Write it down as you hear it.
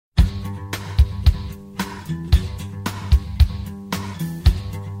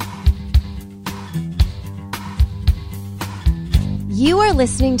You are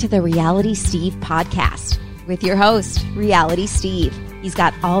listening to the Reality Steve podcast with your host, Reality Steve. He's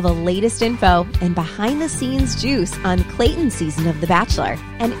got all the latest info and behind-the-scenes juice on Clayton's season of The Bachelor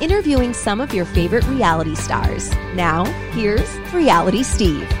and interviewing some of your favorite reality stars. Now, here's Reality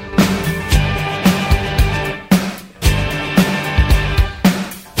Steve.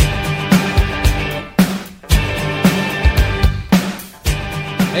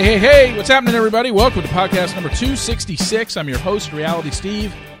 Hey, what's happening, everybody? Welcome to podcast number 266. I'm your host, Reality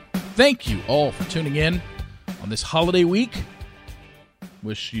Steve. Thank you all for tuning in on this holiday week.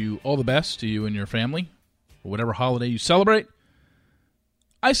 Wish you all the best to you and your family for whatever holiday you celebrate.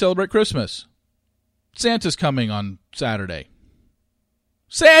 I celebrate Christmas. Santa's coming on Saturday.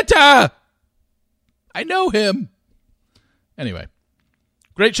 Santa! I know him. Anyway,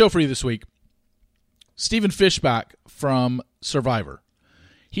 great show for you this week. Stephen Fishbach from Survivor.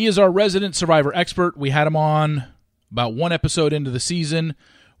 He is our resident Survivor expert. We had him on about one episode into the season.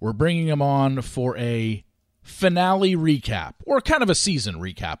 We're bringing him on for a finale recap, or kind of a season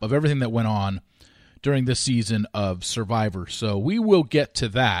recap of everything that went on during this season of Survivor. So we will get to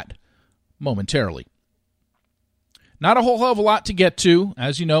that momentarily. Not a whole hell of a lot to get to.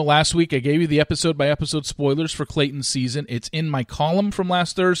 As you know, last week I gave you the episode-by-episode spoilers for Clayton's season. It's in my column from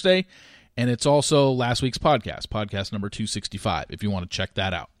last Thursday. And it's also last week's podcast number 265, if you want to check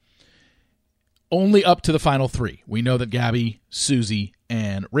that out. Only up to the final three. We know that Gabby, Susie,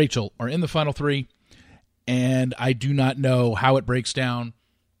 and Rachel are in the final three, and I do not know how it breaks down,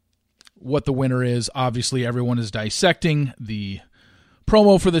 what the winner is. Obviously, everyone is dissecting the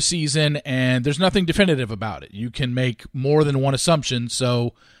promo for the season, and there's nothing definitive about it. You can make more than one assumption,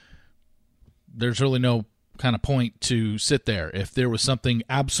 so there's really no kind of point to sit there. If there was something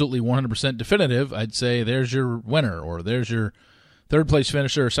absolutely 100% definitive, I'd say there's your winner, or there's your third place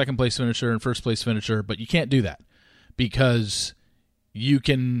finisher, second place finisher, and first place finisher. But you can't do that because we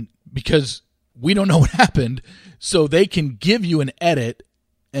don't know what happened, so they can give you an edit,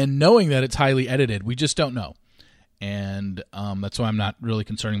 and knowing that it's highly edited, we just don't know. And that's why I'm not really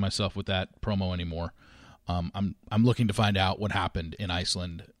concerning myself with that promo anymore. I'm looking to find out what happened in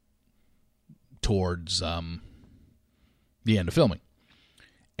Iceland towards the end of filming.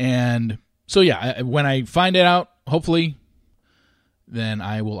 And so, yeah, when I find it out, hopefully, then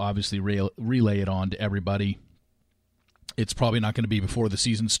I will obviously relay it on to everybody. It's probably not going to be before the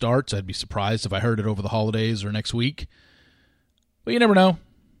season starts. I'd be surprised if I heard it over the holidays or next week. But you never know.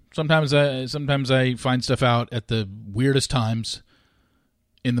 Sometimes I find stuff out at the weirdest times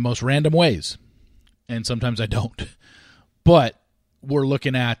in the most random ways. And sometimes I don't. But we're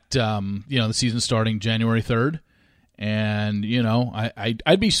looking at, the season starting January 3rd. And,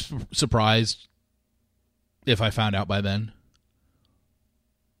 I'd be surprised if I found out by then.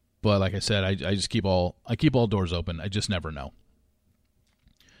 But like I said, I just keep all doors open. I just never know.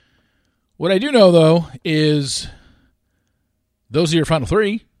 What I do know, though, is those are your final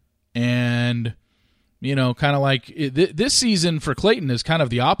three. And, kind of like this season for Clayton is kind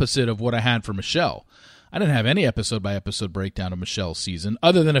of the opposite of what I had for Michelle. I didn't have any episode-by-episode breakdown of Michelle's season,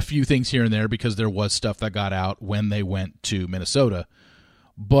 other than a few things here and there because there was stuff that got out when they went to Minnesota.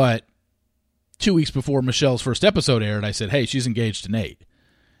 But 2 weeks before Michelle's first episode aired, I said, hey, she's engaged to Nate.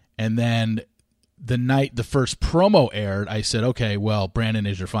 And then the night the first promo aired, I said, okay, well, Brandon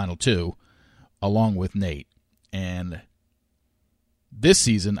is your final two, along with Nate. And this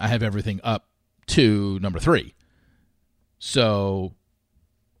season, I have everything up to number 3. So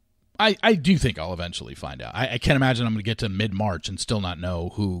I do think I'll eventually find out. I can't imagine I'm going to get to mid-March and still not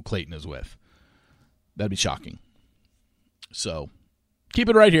know who Clayton is with. That'd be shocking. So keep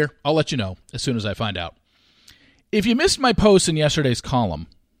it right here. I'll let you know as soon as I find out. If you missed my post in yesterday's column,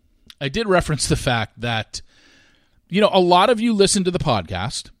 I did reference the fact that, a lot of you listen to the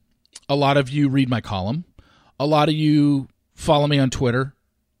podcast. A lot of you read my column. A lot of you follow me on Twitter,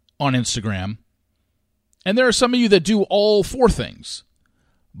 on Instagram. And there are some of you that do all 4 things.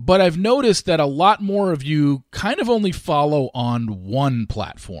 But I've noticed that a lot more of you kind of only follow on one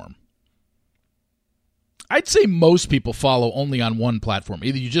platform. I'd say most people follow only on one platform.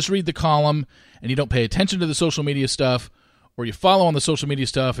 Either you just read the column and you don't pay attention to the social media stuff, or you follow on the social media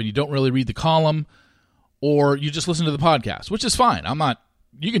stuff and you don't really read the column, or you just listen to the podcast, which is fine.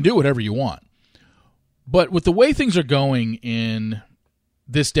 You can do whatever you want. But with the way things are going in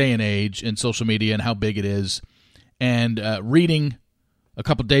this day and age in social media and how big it is, and reading a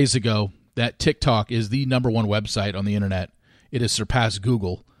couple days ago that TikTok is the number 1 website on the internet. It has surpassed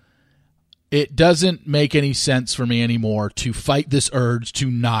Google. It doesn't make any sense for me anymore to fight this urge to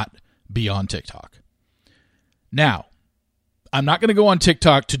not be on TikTok. Now, I'm not going to go on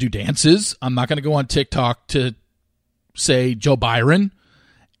TikTok to do dances. I'm not going to go on TikTok to say Joe Byron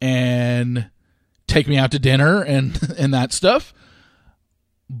and take me out to dinner and that stuff.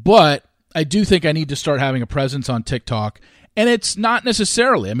 But I do think I need to start having a presence on TikTok. And it's not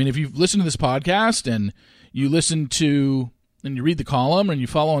necessarily, I mean, if you've listened to this podcast and you listen to and you read the column and you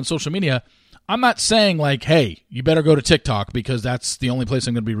follow on social media, I'm not saying like, hey, you better go to TikTok because that's the only place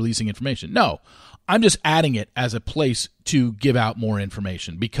I'm going to be releasing information. No, I'm just adding it as a place to give out more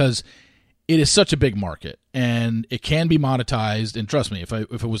information because it is such a big market and it can be monetized. And trust me, if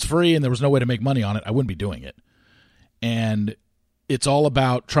it was free and there was no way to make money on it, I wouldn't be doing it. And it's all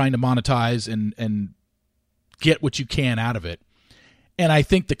about trying to monetize and get what you can out of it. And I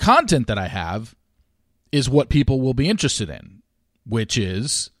think the content that I have is what people will be interested in, which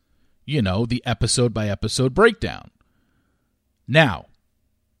is, the episode-by-episode breakdown. Now,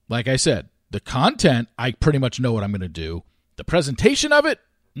 like I said, the content, I pretty much know what I'm going to do. The presentation of it,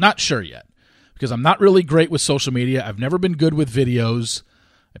 not sure yet, because I'm not really great with social media. I've never been good with videos.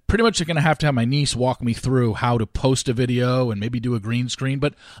 I pretty much going to have my niece walk me through how to post a video and maybe do a green screen,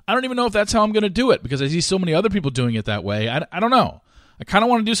 but I don't even know if that's how I'm going to do it because I see so many other people doing it that way. I don't know. I kind of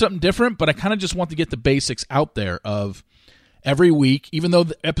want to do something different, but I kind of just want to get the basics out there of every week, even though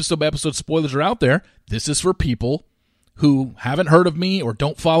the episode-by-episode spoilers are out there, this is for people who haven't heard of me or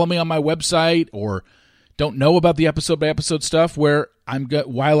don't follow me on my website or don't know about the episode-by-episode stuff where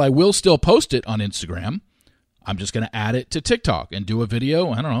while I will still post it on Instagram, I'm just going to add it to TikTok and do a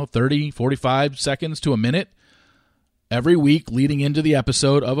video, 30, 45 seconds to a minute every week leading into the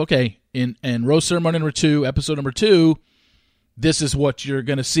episode of, okay, in Rose Ceremony number 2, episode number 2, this is what you're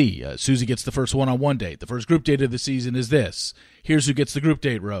going to see. Susie gets the first one-on-one date. The first group date of the season is this. Here's who gets the group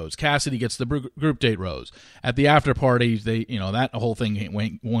date rose. Cassidy gets the group date rose. At the after party, that whole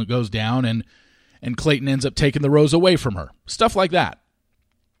thing goes down, and Clayton ends up taking the rose away from her. Stuff like that.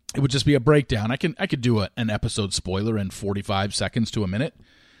 It would just be a breakdown. I could do an episode spoiler in 45 seconds to a minute.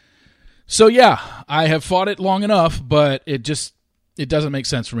 So yeah, I have fought it long enough, but it doesn't make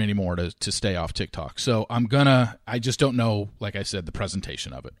sense for me anymore to stay off TikTok. So I just don't know, like I said, the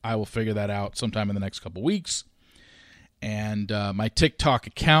presentation of it. I will figure that out sometime in the next couple weeks. And my TikTok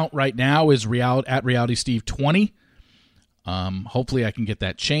account right now is at RealitySteve20. Hopefully I can get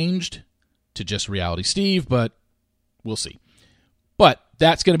that changed to just Reality Steve, but we'll see. But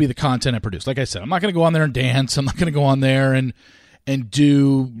that's going to be the content I produce. Like I said, I'm not going to go on there and dance. I'm not going to go on there and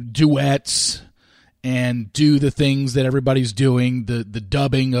do duets and do the things that everybody's doing, the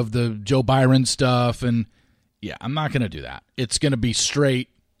dubbing of the Joe Byron stuff. And yeah, I'm not going to do that. It's going to be straight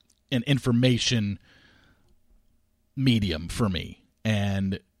an information medium for me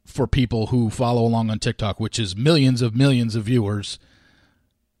and for people who follow along on TikTok, which is millions of viewers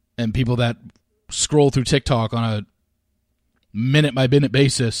and people that scroll through TikTok on a minute-by-minute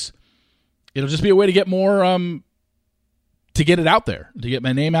basis. It'll just be a way to get more, to get it out there, to get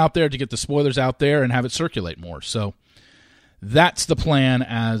my name out there, to get the spoilers out there and have it circulate more. So that's the plan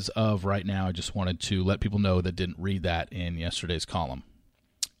as of right now. I just wanted to let people know that didn't read that in yesterday's column.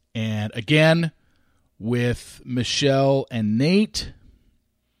 And again, with Michelle and Nate,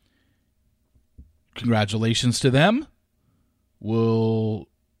 congratulations to them.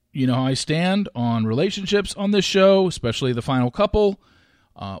 You know how I stand on relationships on this show, especially the final couple.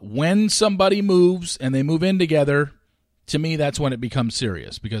 When somebody moves and they move in together, to me, that's when it becomes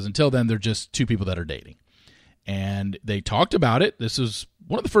serious, because until then, they're just two people that are dating. And they talked about it. This is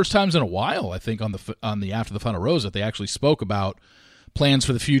one of the first times in a while, I think, on the After the Final Rose that they actually spoke about plans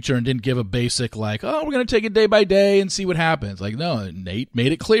for the future and didn't give a basic, like, oh, we're going to take it day by day and see what happens. Like, no, Nate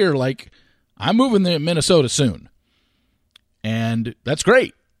made it clear, like, I'm moving to Minnesota soon. And that's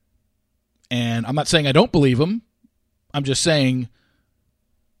great. And I'm not saying I don't believe him. I'm just saying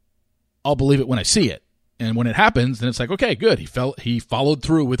I'll believe it when I see it. And when it happens, then it's like, okay, good. He followed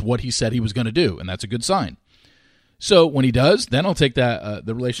through with what he said he was going to do, and that's a good sign. So when he does, then I'll take the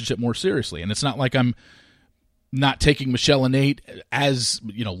relationship more seriously. And it's not like I'm not taking Michelle and Nate as,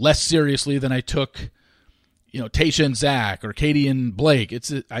 less seriously than I took, Tasha and Zach or Katie and Blake.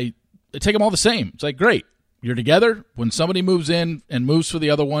 I take them all the same. It's like, great. You're together. When somebody moves in and moves for the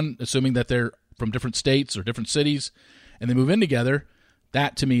other one, assuming that they're from different states or different cities, and they move in together,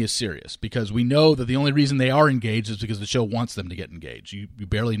 that to me is serious, because we know that the only reason they are engaged is because the show wants them to get engaged. You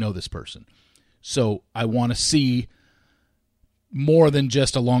barely know this person. So I want to see more than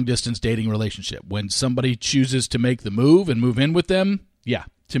just a long-distance dating relationship. When somebody chooses to make the move and move in with them, yeah,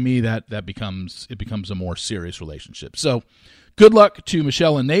 to me that becomes a more serious relationship. So good luck to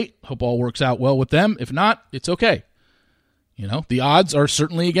Michelle and Nate. Hope all works out well with them. If not, it's okay. The odds are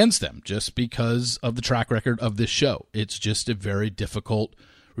certainly against them just because of the track record of this show. It's just a very difficult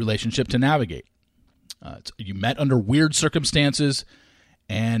relationship to navigate. You met under weird circumstances,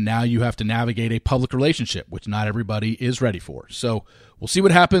 and now you have to navigate a public relationship, which not everybody is ready for. So we'll see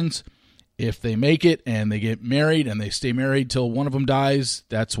what happens. If they make it and they get married and they stay married till one of them dies,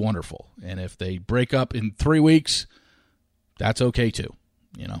 that's wonderful. And if they break up in 3 weeks, that's okay too.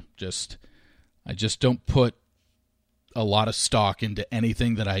 I just don't put a lot of stock into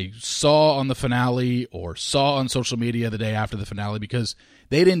anything that I saw on the finale or saw on social media the day after the finale, because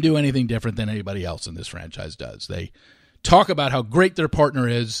they didn't do anything different than anybody else in this franchise does. They talk about how great their partner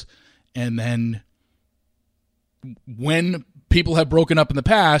is, and then when people have broken up in the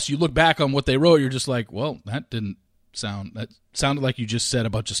past, you look back on what they wrote, you're just like, well, that sounded like you just said a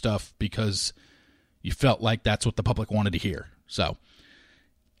bunch of stuff because you felt like that's what the public wanted to hear. So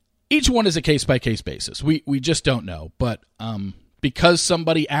each one is a case-by-case basis. We just don't know. But because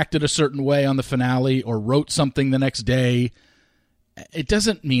somebody acted a certain way on the finale or wrote something the next day, it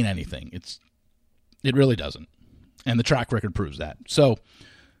doesn't mean anything. It really doesn't. And the track record proves that. So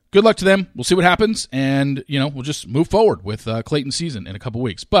good luck to them. We'll see what happens. And, we'll just move forward with Clayton's season in a couple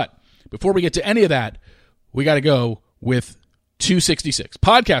weeks. But before we get to any of that, we got to go with 266.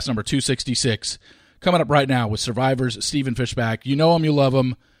 Podcast number 266. Coming up right now with Survivor's Stephen Fishbach. You know him, you love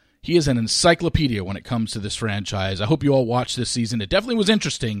him. He is an encyclopedia when it comes to this franchise. I hope you all watched this season. It definitely was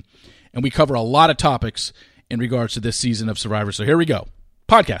interesting, and we cover a lot of topics in regards to this season of Survivor. So here we go.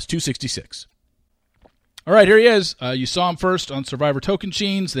 Podcast 266. All right, here he is. You saw him first on Survivor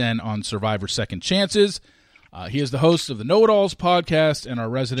Tocantins, then on Survivor Second Chances. He is the host of the Know-It-Alls podcast and our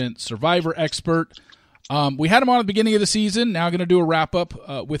resident Survivor expert. We had him on at the beginning of the season. Now going to do a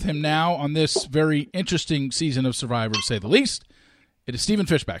wrap-up with him now on this very interesting season of Survivor, to say the least. It is Stephen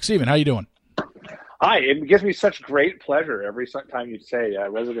Fishbach. Stephen, how you doing? Hi. It gives me such great pleasure every time you say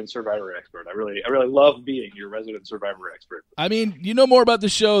resident Survivor expert. I really love being your resident Survivor expert. I mean, you know more about the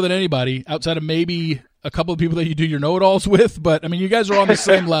show than anybody, outside of maybe a couple of people that you do your know-it-alls with. But I mean, you guys are on the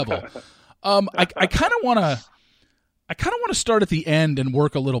same level. I kind of want to start at the end and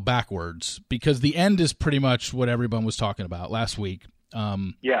work a little backwards, because the end is pretty much what everyone was talking about last week.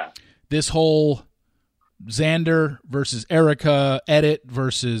 This whole Xander versus Erica, edit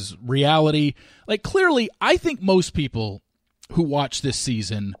versus reality. Like, clearly, I think most people who watch this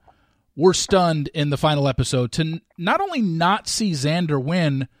season were stunned in the final episode to not only not see Xander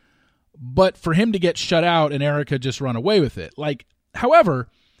win, but for him to get shut out and Erica just run away with it. Like, however,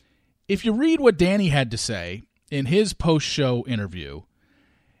 if you read what Danny had to say in his post-show interview,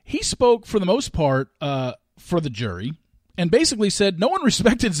 he spoke for the most part for the jury, and basically said no one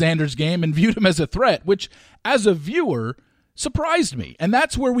respected Xander's game and viewed him as a threat, which, as a viewer, surprised me. And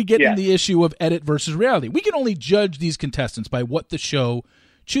that's where we get in the issue of edit versus reality. We can only judge these contestants by what the show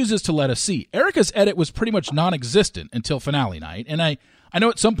chooses to let us see. Erica's edit was pretty much non-existent until finale night. And I know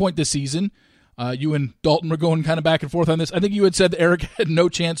at some point this season, you and Dalton were going kind of back and forth on this. I think you had said that Erica had no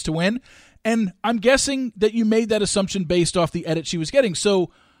chance to win. And I'm guessing that you made that assumption based off the edit she was getting.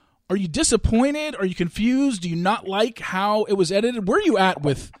 So are you disappointed? Are you confused? Do you not like how it was edited? Where are you at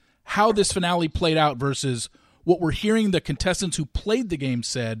with how this finale played out versus what we're hearing the contestants who played the game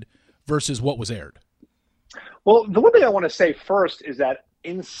said versus what was aired? Well, the one thing I want to say first is that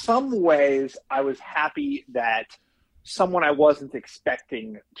in some ways I was happy that someone I wasn't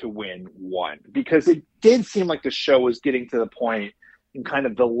expecting to win won, because it did seem like the show was getting to the point in kind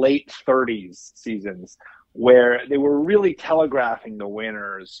of the late 30s seasons where they were really telegraphing the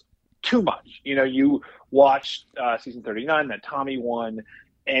winners too much. You watched season 39 that Tommy won,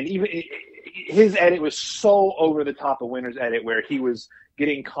 and even his edit was so over the top, a winner's edit, where he was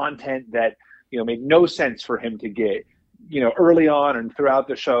getting content that made no sense for him to get early on and throughout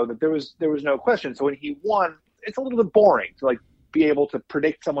the show, that there was no question. So when he won, it's a little bit boring to be able to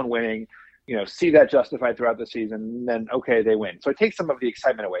predict someone winning, see that justified throughout the season, and then okay, they win. So it takes some of the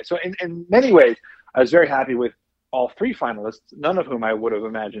excitement away. So in many ways, I was very happy with all three finalists, none of whom I would have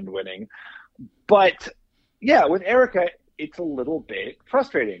imagined winning. But yeah, with Erica, it's a little bit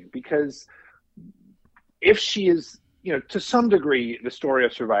frustrating, because if she is, to some degree, the story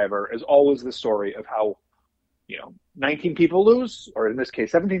of Survivor is always the story of how, 19 people lose, or in this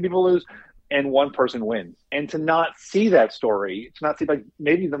case, 17 people lose, and one person wins. And to not see that story, to not see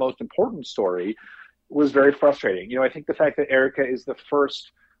maybe the most important story, was very frustrating. I think the fact that Erica is the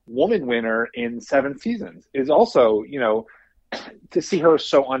first woman winner in 7 seasons is also, to see her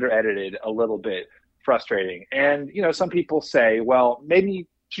so under-edited, a little bit frustrating. And, some people say, well, maybe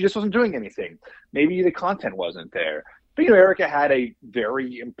she just wasn't doing anything. Maybe the content wasn't there. But, Erica had a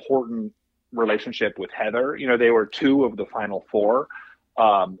very important relationship with Heather. They were 2 of the final 4.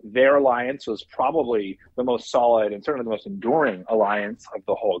 Their alliance was probably the most solid and certainly the most enduring alliance of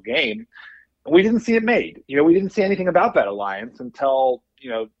the whole game. we didn't see it made. We didn't see anything about that alliance until,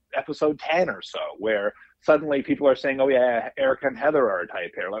 episode 10 or so, where suddenly people are saying, oh yeah, Erica and Heather are a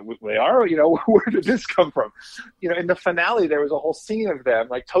type pair. Like, they are? Where did this come from? In the finale, there was a whole scene of them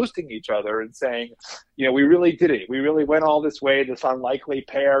like toasting each other and saying, we really did it. We really went all this way, this unlikely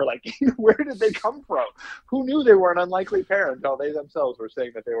pair. Like, where did they come from? Who knew they were an unlikely pair until they themselves were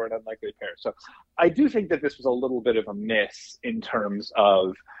saying that they were an unlikely pair? So I do think that this was a little bit of a miss in terms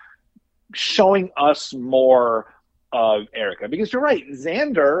of showing us more of Erica, because you're right,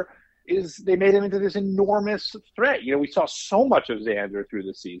 Xander they made him into this enormous threat. We saw so much of Xander through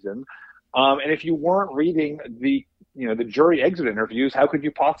the season, and if you weren't reading the jury exit interviews, how could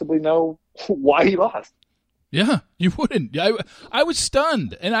you possibly know why he lost? Yeah, you wouldn't. I was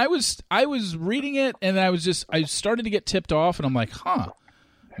stunned, and I was reading it, and I started to get tipped off, and I'm like,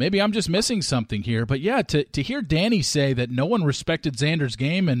 maybe I'm just missing something here. But yeah, to hear Danny say that no one respected Xander's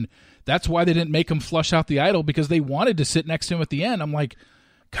game, and that's why they didn't make him flush out the idol because they wanted to sit next to him at the end. I'm like,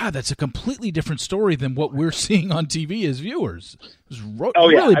 God, that's a completely different story than what we're seeing on TV as viewers. It was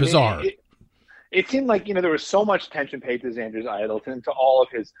really bizarre. It seemed like, there was so much attention paid to Xander's idol and to all of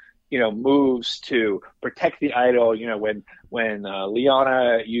his, moves to protect the idol. When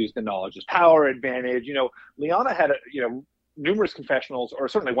Liana used the knowledge as power advantage, Liana had numerous confessionals, or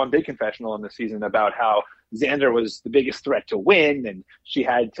certainly one big confessional in the season, about how Xander was the biggest threat to win, and she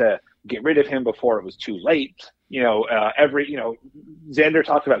had to get rid of him before it was too late. Xander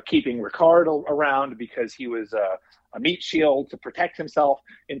talked about keeping Ricard around because he was a meat shield to protect himself.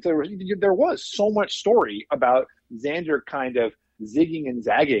 And so there was so much story about Xander kind of zigging and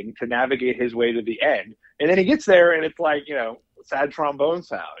zagging to navigate his way to the end. And then he gets there and it's like, sad trombone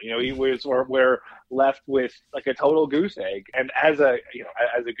sound. We're left with like a total goose egg. And as a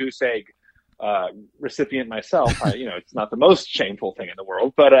goose egg recipient myself, it's not the most shameful thing in the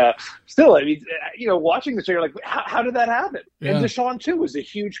world, but still, watching the show, you're like, how did that happen? Yeah. And Deshaun too was a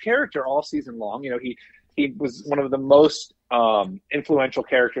huge character all season long. He was one of the most influential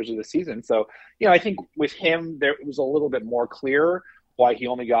characters of the season. So, I think with him, it was a little bit more clear why he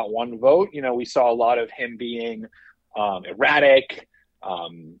only got one vote. We saw a lot of him being erratic.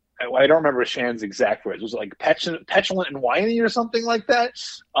 I don't remember Shan's exact words. Was it like petulant and whiny or something like that?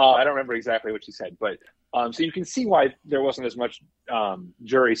 I don't remember exactly what she said, but so you can see why there wasn't as much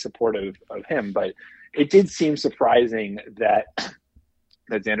jury supportive of him. But it did seem surprising that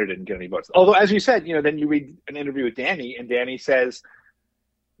Xander didn't get any votes. Although, as you said, then you read an interview with Danny, and Danny says,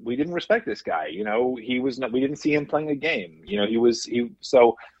 "We didn't respect this guy. He was not. We didn't see him playing a game.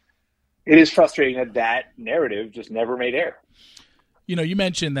 So it is frustrating that narrative just never made air." You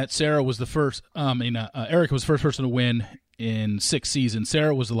mentioned that Sarah was the first. Erica was the first person to win in 6 seasons.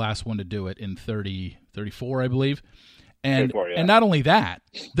 Sarah was the last one to do it in 34, I believe. And 34, yeah. And not only that,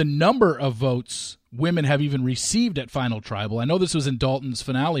 the number of votes women have even received at Final Tribal. I know this was in Dalton's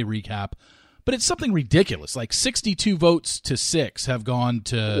finale recap, but it's something ridiculous. Like 62 votes to 6 have gone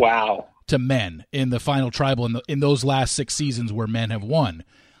to men in the Final Tribal in those last 6 seasons where men have won.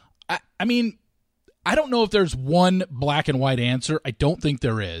 I don't know if there's one black and white answer. I don't think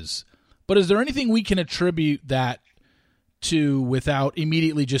there is. But is there anything we can attribute that to without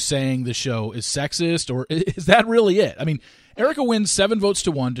immediately just saying the show is sexist, or is that really it? Erica wins 7 votes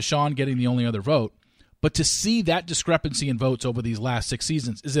to 1, Deshaun getting the only other vote. But to see that discrepancy in votes over these last 6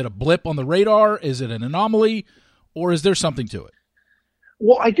 seasons, is it a blip on the radar? Is it an anomaly? Or is there something to it?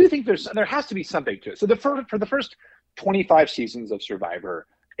 Well, I do think there has to be something to it. So for the first 25 seasons of Survivor,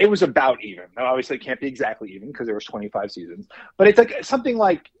 it was about even. Now, obviously, it can't be exactly even because there was 25 seasons. But it's like something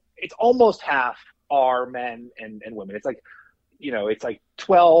like it's almost half are men and women. It's like, it's like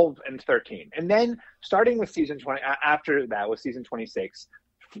 12 and 13. And then starting with season 20, after that was season 26,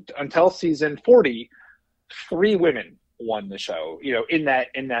 until season 40, 3 women won the show. In that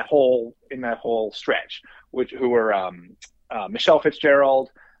whole stretch, who were Michelle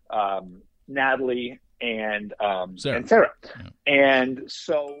Fitzgerald, Natalie, and Sarah. Yeah. And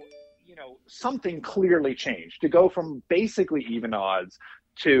so, something clearly changed to go from basically even odds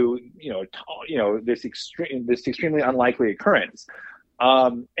to, this extremely unlikely occurrence.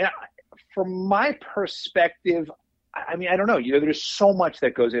 And from my perspective, I don't know, there's so much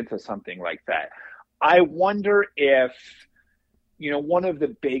that goes into something like that. I wonder if, one of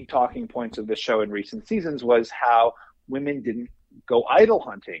the big talking points of the show in recent seasons was how women didn't go idol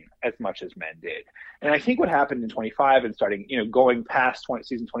hunting as much as men did. And I think what happened in 25 and starting, going past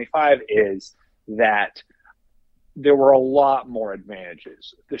season 25 is that there were a lot more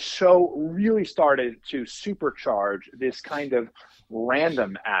advantages. The show really started to supercharge this kind of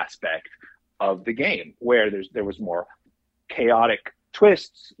random aspect of the game where there was more chaotic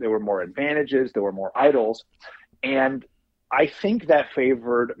twists, there were more advantages, there were more idols. And I think that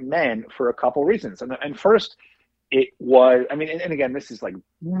favored men for a couple reasons. And first, it was, I mean, and again, this is like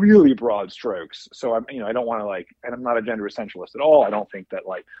really broad strokes. So I'm, I don't want to and I'm not a gender essentialist at all. I don't think that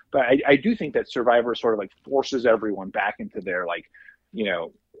but I do think that Survivor sort of forces everyone back into their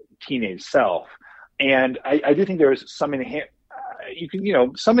teenage self. And I do think there is some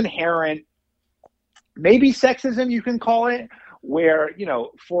some inherent, maybe sexism you can call it, where,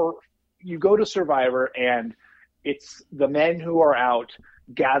 you go to Survivor and it's the men who are out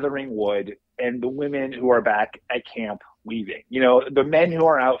gathering wood and the women who are back at camp weaving, the men who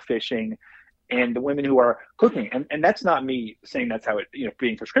are out fishing and the women who are cooking. And that's not me saying that's how it,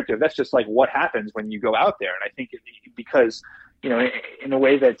 being prescriptive. That's just what happens when you go out there. And I think because, in a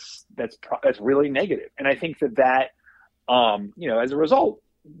way that's really negative. And I think that, as a result,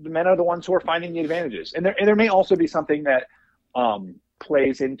 the men are the ones who are finding the advantages. And there may also be something that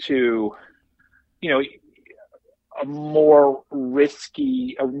plays into, a more risk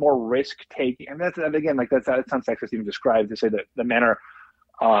taking. And that's, again, that sounds sexist even described to say that the men are,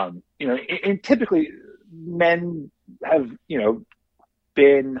 and typically men have,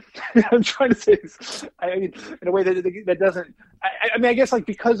 been, I'm trying to say this, in a way that doesn't, I guess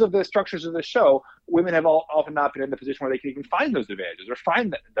because of the structures of the show, women have often not been in the position where they can even find those advantages or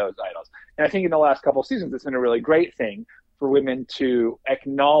find those idols. And I think in the last couple of seasons, it's been a really great thing for women to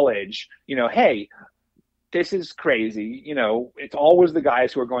acknowledge, hey, this is crazy. It's always the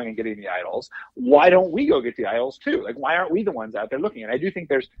guys who are going and getting the idols. Why don't we go get the idols too? Why aren't we the ones out there looking? And I do think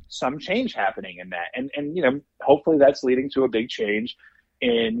there's some change happening in that. And hopefully that's leading to a big change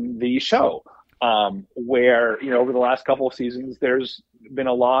in the show, where, over the last couple of seasons, there's been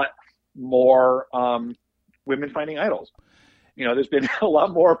a lot more women finding idols. There's been a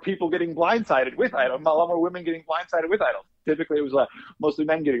lot more people getting blindsided with idols, a lot more women getting blindsided with idols. Typically, it was mostly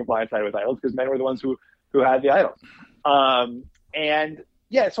men getting blindsided with idols because men were the ones who had the idols. And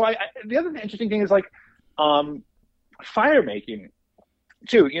yeah, so the other interesting thing is fire making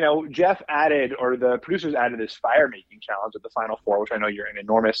too. Jeff added, or the producers added, this fire making challenge at the Final Four, which I know you're an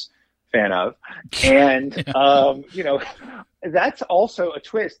enormous fan of. And, that's also a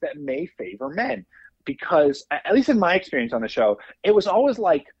twist that may favor men, because at least in my experience on the show, it was always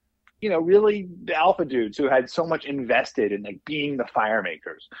really the alpha dudes who had so much invested in being the fire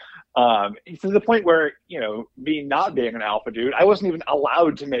makers. To the point where, not being an alpha dude, I wasn't even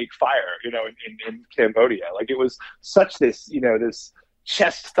allowed to make fire, in Cambodia. It was such this, this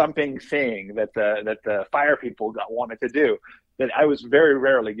chest thumping thing that the fire people wanted to do, that I was very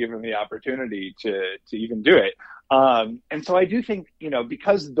rarely given the opportunity to even do it. And so I do think,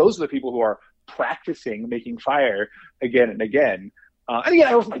 because those are the people who are practicing making fire again and again. And again,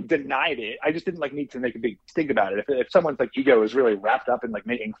 I wasn't denied it. I just didn't need to make a big stink about it. If someone's ego is really wrapped up in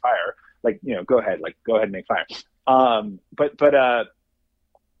making fire, go ahead and make fire.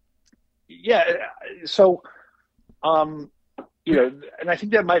 Yeah. So, and I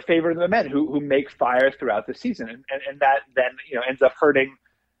think that might favor the men who make fire throughout the season, and that then ends up hurting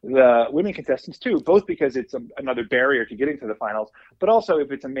the women contestants too, both because it's another barrier to getting to the finals, but also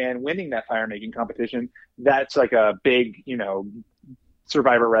if it's a man winning that fire making competition, that's a big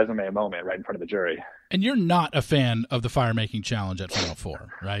Survivor resume moment right in front of the jury. And you're not a fan of the fire making challenge at Final Four,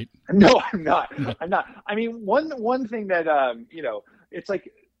 right? No, I'm not. I'm not. I mean, one thing that it's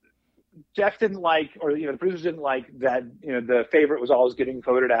Jeff didn't or the producers didn't that the favorite was always getting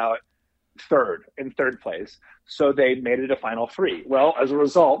voted out in third place, so they made it a final three. Well, as a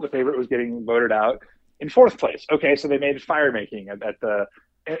result, the favorite was getting voted out in fourth place. Okay, so they made fire making at the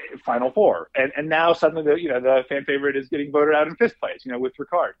Final Four, and now suddenly the fan favorite is getting voted out in fifth place, with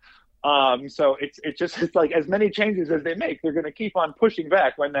Ricard. So it's as many changes as they make, they're going to keep on pushing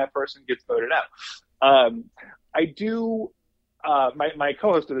back when that person gets voted out. I do. My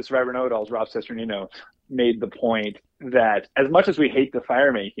co-host of the Survivor Know-It-Alls, Rob Cesternino, made the point that as much as we hate the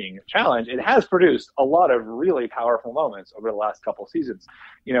fire making challenge, it has produced a lot of really powerful moments over the last couple of seasons.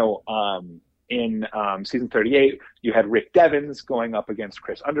 In season 38, you had Rick Devens going up against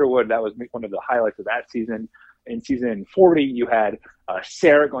Chris Underwood. That was one of the highlights of that season. In season 40, you had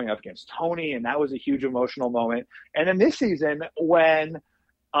Sarah going up against Tony, and that was a huge emotional moment. And in this season, when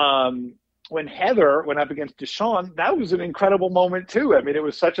Heather went up against Deshawn, that was an incredible moment too. I mean, it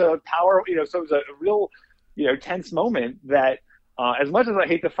was such a power, so it was a real, tense moment that as much as I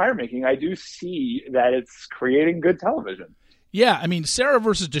hate the fire making, I do see that it's creating good television. Yeah, I mean, Sarah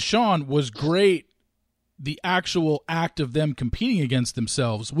versus Deshawn was great. The actual act of them competing against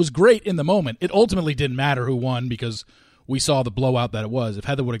themselves was great in the moment. It ultimately didn't matter who won because we saw the blowout that it was. If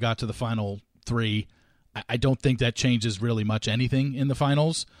Heather would have got to the final three, I don't think that changes really much anything in the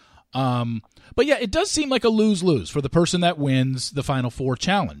finals. But yeah, it does seem like a lose-lose for the person that wins the Final Four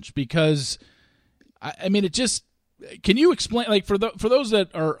challenge, because I mean, it just, can you explain, like, for those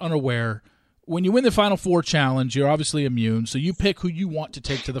that are unaware, when you win the Final Four challenge, you're obviously immune, so you pick who you want to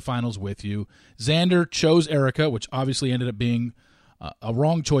take to the finals with you. Xander chose Erika, which obviously ended up being a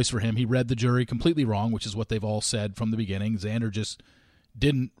wrong choice for him. He read the jury completely wrong, which is what they've all said from the beginning. Xander just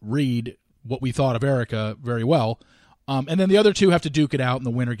didn't read what we thought of Erika very well. And then the other two have to duke it out, and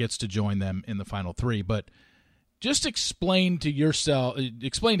the winner gets to join them in the final three. But just explain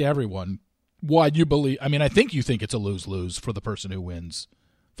to everyone why you believe. I mean, I think you think it's a lose-lose for the person who wins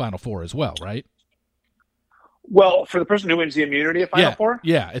Final Four as well, right? Well, for the person who wins the immunity at Final Four?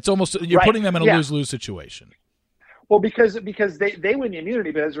 Yeah, it's almost, you're putting them in a lose-lose situation. Well, because they win the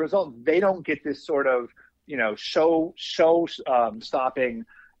immunity, but as a result, they don't get this sort of, show stopping,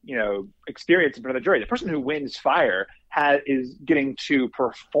 experience in front of the jury. The person who wins fire is getting to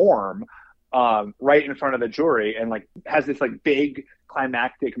perform right in front of the jury, and like has this like big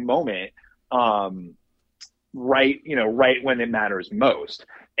climactic moment right when it matters most.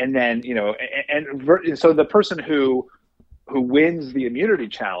 And then, so the person who wins the immunity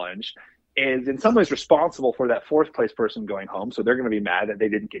challenge is in some ways responsible for that fourth place person going home. So they're going to be mad that they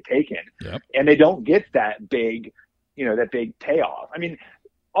didn't get taken. Yep. And they don't get that big payoff. I mean,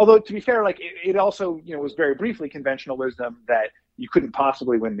 although to be fair, like it also, was very briefly conventional wisdom that you couldn't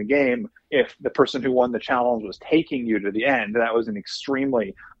possibly win the game if the person who won the challenge was taking you to the end. That was an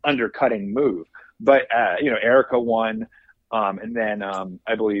extremely undercutting move. But, Erika won. And then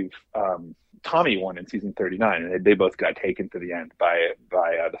I believe Tommy won in season 39, and they both got taken to the end by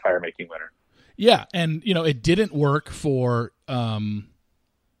the fire-making winner. Yeah, and, it didn't work for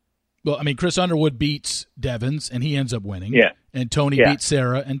Chris Underwood beats Devins, and he ends up winning. Yeah. And Tony beats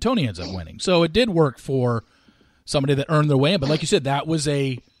Sarah, and Tony ends up winning. So it did work for somebody that earned their way in. But like you said, that was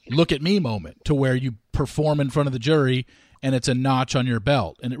a look-at-me moment to where you perform in front of the jury, and it's a notch on your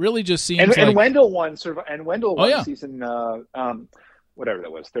belt. And it really just seems like... And Wendell won season, whatever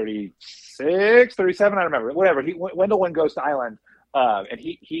that was, 36, 37, I don't remember. Whatever. Wendell won Ghost Island, and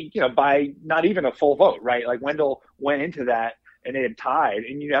he by not even a full vote, right? Like Wendell went into that, and they had tied,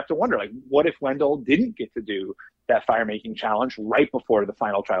 and you have to wonder, like, what if Wendell didn't get to do that fire-making challenge right before the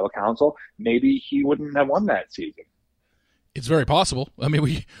final tribal council? Maybe he wouldn't have won that season. It's very possible. I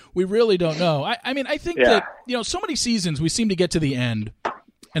mean, we really don't know. I think that, so many seasons we seem to get to the end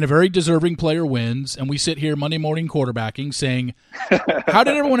and a very deserving player wins, and we sit here Monday morning quarterbacking saying, how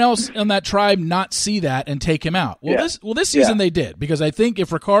did everyone else on that tribe not see that and take him out? Well, this season they did, because I think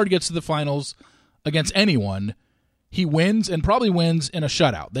if Ricard gets to the finals against anyone, he wins, and probably wins in a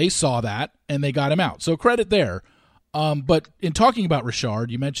shutout. They saw that, and they got him out. So credit there. But in talking about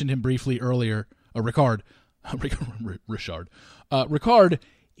Richard, you mentioned him briefly earlier, Ricard,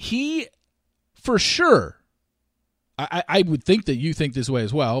 he, for sure, I would think that you think this way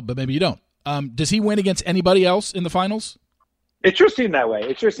as well, but maybe you don't. Does he win against anybody else in the finals? It sure seemed that way.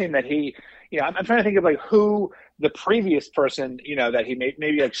 It sure seemed that he, I'm trying to think of like who the previous person, that he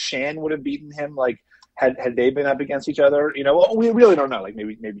maybe like Shan would have beaten him, like had they been up against each other. Well, we really don't know. Like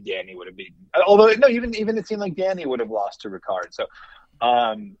maybe Danny would have beaten. Although no, even it seemed like Danny would have lost to Ricard. So,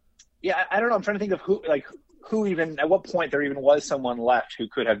 I don't know. I'm trying to think of who even at what point there even was someone left who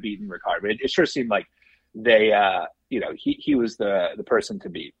could have beaten Ricard. But it sure seemed like they, he was the person to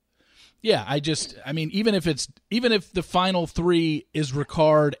beat. Yeah, even if the final three is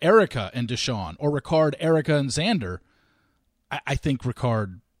Ricard, Erika, and Deshawn, or Ricard, Erika, and Xander, I think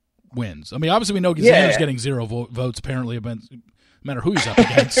Ricard wins. I mean, obviously we know Xander's getting 0 votes apparently, no matter who he's up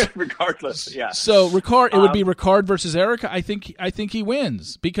against. Regardless, yeah. So Ricard, it would be Ricard versus Erika. I think he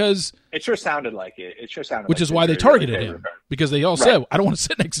wins, because it sure sounded like it. Which is why they targeted him, because they all said, "I don't want to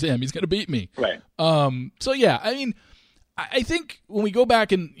sit next to him. He's going to beat me." Right. So yeah, I mean, I think when we go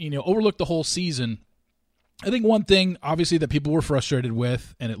back and overlook the whole season, I think one thing obviously that people were frustrated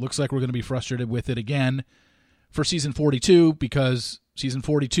with, and it looks like we're going to be frustrated with it again for season 42, because season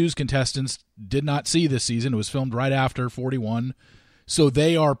 42's contestants did not see this season. It was filmed right after 41. So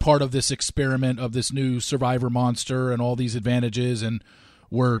they are part of this experiment of this new Survivor monster and all these advantages, and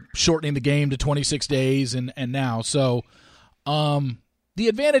we're shortening the game to 26 days and now. So the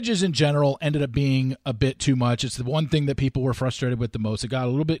advantages in general ended up being a bit too much. It's the one thing that people were frustrated with the most. It got a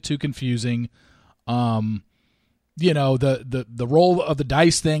little bit too confusing. The roll of the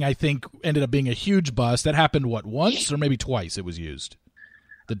dice thing, I think, ended up being a huge bust. That happened, once or maybe twice it was used?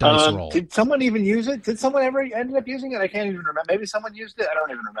 The dice roll. Did someone even use it? Did someone ever end up using it? I can't even remember. Maybe someone used it. I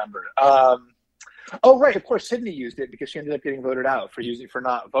don't even remember. Oh, right. Of course, Sydney used it because she ended up getting voted out for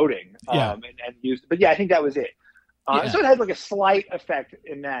not voting. Yeah. And used, but yeah, I think that was it. So it had like a slight effect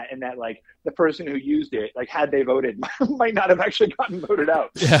in that like the person who used it, like had they voted, might not have actually gotten voted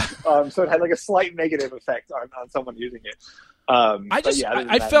out. Yeah. So it had like a slight negative effect on someone using it.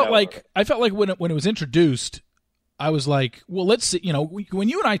 I felt like when it was introduced, I was like, well, let's see. You know, when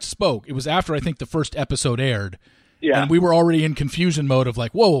you and I spoke, it was after I think the first episode aired. Yeah. And we were already in confusion mode of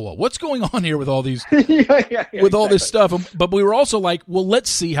like, whoa, what's going on here with all these, all this stuff? But we were also like, well, let's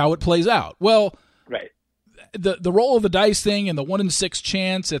see how it plays out. Well, right. The roll of the dice thing and the 1 in 6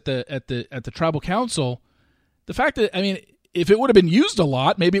 chance at the tribal council, the fact that, I mean, if it would have been used a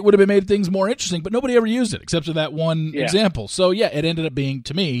lot, maybe it would have made things more interesting, but nobody ever used it except for that one example. So yeah, it ended up being,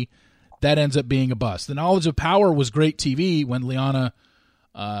 to me, that ends up being a bust. The Knowledge of Power was great TV when Liana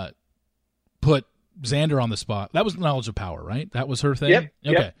put Xander on the spot. That was Knowledge of Power, right? That was her thing? Yep.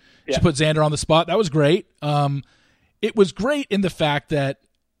 Okay. Yep. She put Xander on the spot. That was great. It was great in the fact that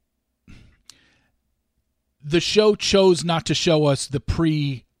the show chose not to show us the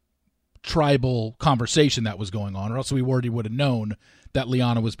pre-tribal conversation that was going on, or else we already would have known that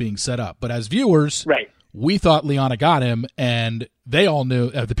Liana was being set up. But as viewers, we thought Liana got him, and they all knew,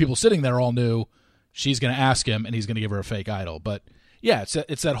 the people sitting there all knew she's going to ask him, and he's going to give her a fake idol. But yeah,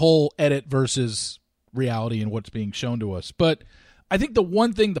 it's that whole edit versus reality and what's being shown to us. But I think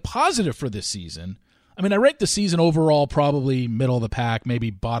the positive for this season, I mean, I rank the season overall probably middle of the pack,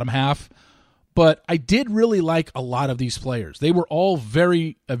 maybe bottom half. But I did really like a lot of these players. They were all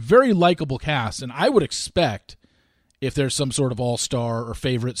a very likable cast, and I would expect if there's some sort of all-star or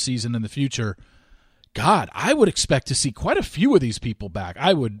favorite season in the future, God, I would expect to see quite a few of these people back.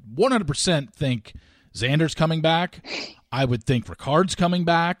 I would 100% think Xander's coming back. I would think Ricard's coming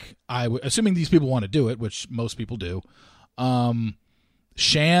back. Assuming these people want to do it, which most people do.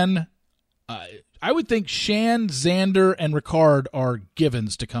 Shan, I would think Shan, Xander, and Ricard are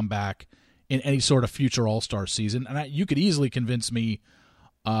givens to come back in any sort of future All-Star season. And you could easily convince me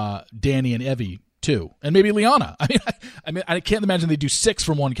Danny and Evie, too. And maybe Liana. I mean, I can't imagine they do 6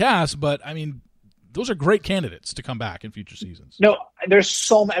 from one cast, but, I mean, those are great candidates to come back in future seasons. No, there's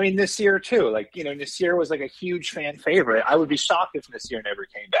so many. I mean, Nasir, too. Like, you know, Nasir was like a huge fan favorite. I would be shocked if Nasir never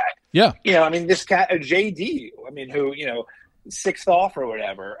came back. Yeah. You know, I mean, this cat, JD, I mean, who, you know, 6th off or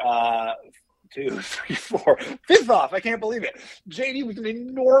whatever, 2, 3, 4, 5th off. I can't believe it. JD was an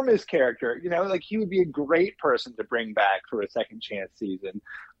enormous character. You know, like he would be a great person to bring back for a second chance season.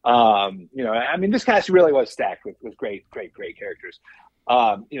 You know, I mean, this cast really was stacked with great characters.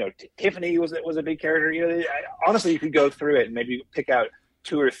 You know, Tiffany was a big character. You know, honestly, you could go through it and maybe pick out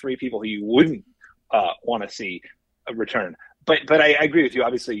 2 or 3 people who you wouldn't want to see a return. But I agree with you.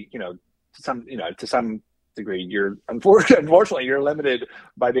 Obviously, you know, to some degree, you're unfortunately you're limited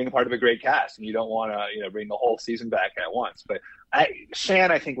by being part of a great cast, and you don't want to, you know, bring the whole season back at once. But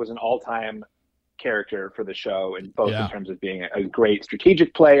Shan, I think, was an all-time character for the show, in terms of being a great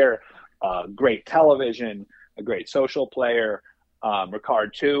strategic player, great television, a great social player.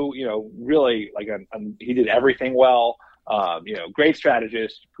 Ricard too, you know, really like he did everything well. You know, great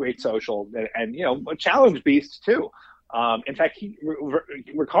strategist, great social, and you know, a challenge beast too. In fact,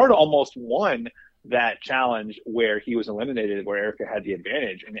 Ricard almost won that challenge where he was eliminated, where Erica had the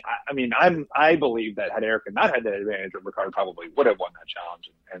advantage. And I mean, I believe that had Erica not had that advantage, Ricard probably would have won that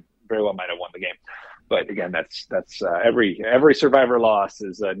challenge and very well might have won the game. But again, that's every Survivor loss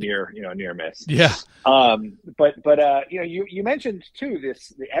is a near miss. Yeah. But you know, you mentioned too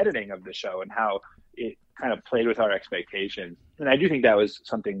the editing of the show and how it kind of played with our expectations, and I do think that was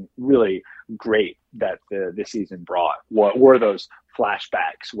something really great that this season brought. Were those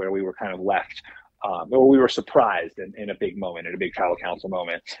flashbacks where we were kind of left, or we were surprised in a big moment, in a big tribal council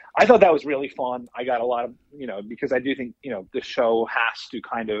moment. I thought that was really fun. I got a lot of, you know, because I do think, you know, the show has to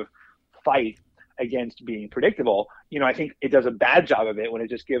kind of fight against being predictable. You know, I think it does a bad job of it when it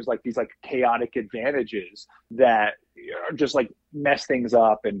just gives like these like chaotic advantages that just like mess things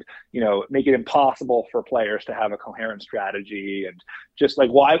up and, you know, make it impossible for players to have a coherent strategy, and just like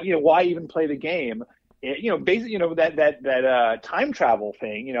why even play the game? You know, basically, you know, that time travel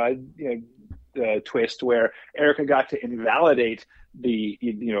thing, you know, the twist where Erica got to invalidate the,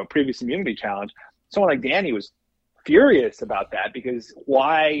 you know, previous immunity challenge. Someone like Danny was furious about that, because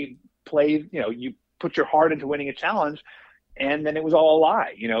why play, you know, you put your heart into winning a challenge and then it was all a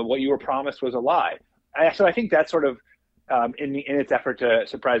lie. You know, what you were promised was a lie. So I think that's sort of in its effort to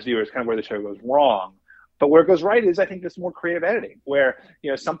surprise viewers, kind of where the show goes wrong. But where it goes right is, I think, this more creative editing, where,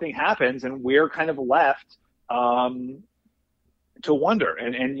 you know, something happens and we're kind of left to wonder.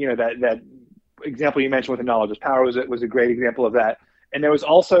 And you know, that example you mentioned with the Knowledge of Power was a great example of that. And there was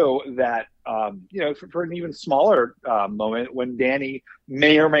also that for an even smaller moment when Danny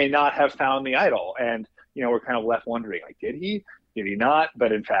may or may not have found the idol, and we're kind of left wondering, like, did he not?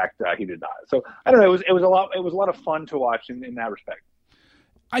 But in fact, he did not. So I don't know. It was a lot of fun to watch in that respect.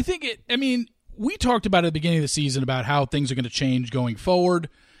 I think we talked about at the beginning of the season about how things are going to change going forward.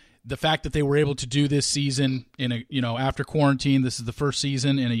 The fact that they were able to do this season after quarantine, this is the first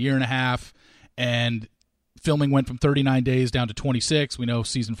season in a year and a half, and filming went from 39 days down to 26. We know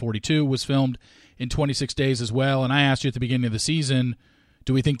season 42 was filmed in 26 days as well. And I asked you at the beginning of the season,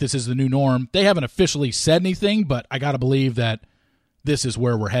 do we think this is the new norm? They haven't officially said anything, but I got to believe that this is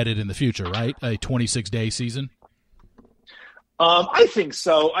where we're headed in the future, right? A 26-day season. I think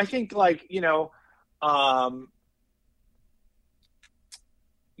so. I think why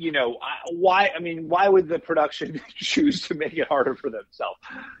would the production choose to make it harder for themselves?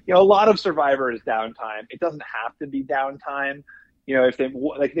 A lot of Survivor is downtime. It doesn't have to be downtime. If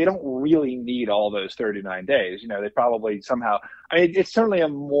they don't really need all those 39 days. They probably somehow. It's certainly a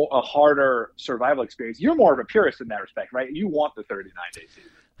harder survival experience. You're more of a purist in that respect, right? You want the 39-day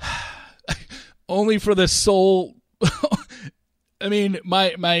season. Only for the soul.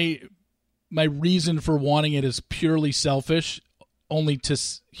 My reason for wanting it is purely selfish. Only to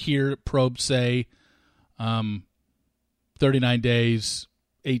hear Probe say 39 days,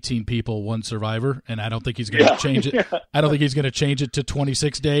 18 people, one survivor, and I don't think he's going to change it. Yeah. I don't think he's going to change it to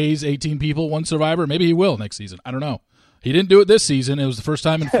 26 days, 18 people, one survivor. Maybe he will next season. I don't know. He didn't do it this season. It was the first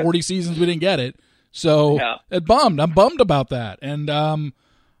time in 40 seasons we didn't get it. So I'm bummed about that. And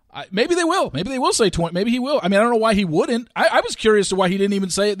maybe they will. Maybe they will say 20. Maybe he will. I don't know why he wouldn't. I was curious to why he didn't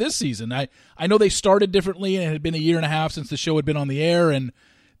even say it this season. I know they started differently, and it had been a year and a half since the show had been on the air, and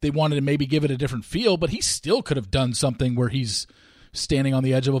they wanted to maybe give it a different feel, but he still could have done something where he's standing on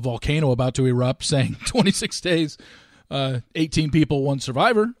the edge of a volcano about to erupt saying 26 days, 18 people, one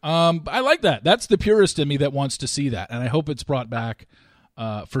survivor. I like that. That's the purist in me that wants to see that, and I hope it's brought back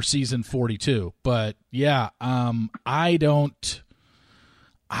for season 42. But yeah, I don't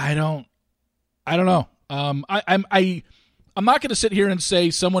know. I'm not going to sit here and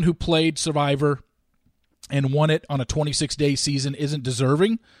say someone who played Survivor and won it on a 26-day season isn't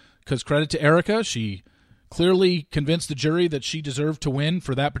deserving, because credit to Erica. She clearly convinced the jury that she deserved to win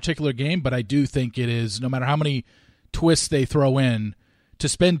for that particular game, but I do think it is, no matter how many twists they throw in, to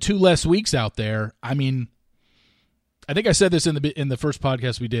spend 2 less weeks out there. I think I said this in the first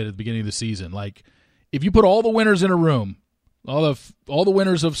podcast we did at the beginning of the season. Like, if you put all the winners in a room, all the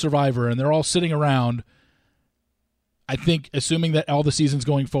winners of Survivor, and they're all sitting around, I think, assuming that all the seasons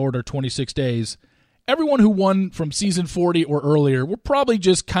going forward are 26 days, everyone who won from season 40 or earlier will probably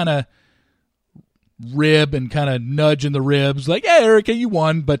just kind of rib and kind of nudge in the ribs, like, "Hey, Erica, you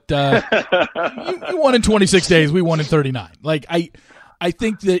won, but you won in 26 days. We won in 39." Like, I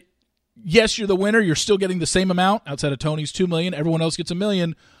think that, yes, you're the winner. You're still getting the same amount outside of Tony's $2 million. Everyone else gets $1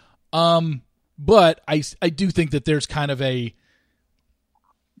 million. But I do think that there's kind of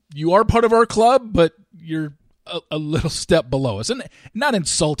you are part of our club, but you're a little step below us. And not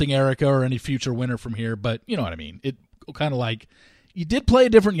insulting Erica or any future winner from here, but you know what I mean. It kind of like, you did play a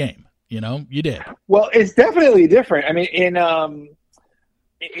different game. You did. Well, it's definitely different.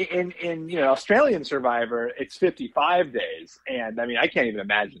 In Australian Survivor, it's 55 days, and I can't even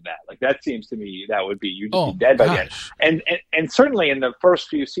imagine that. Like, that seems to me that would be, you'd be dead by the end. And certainly in the first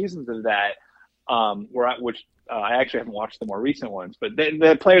few seasons of that, I actually haven't watched the more recent ones, but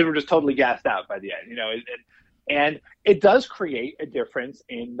the players were just totally gassed out by the end. And it does create a difference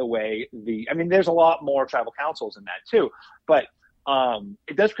in the way there's a lot more tribal councils in that too, but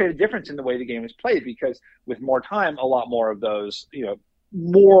it does create a difference in the way the game is played, because with more time, a lot more of those,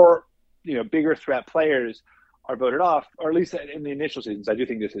 bigger threat players are voted off, or at least in the initial seasons. I do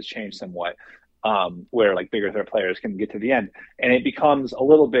think this has changed somewhat, where like bigger threat players can get to the end, and it becomes a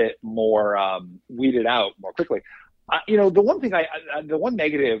little bit more weeded out more quickly. The one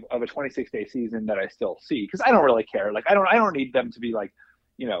negative of a 26-day season that I still see, because I don't really care. Like, I don't need them to be like,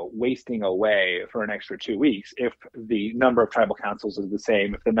 wasting away for an extra 2 weeks if the number of tribal councils is the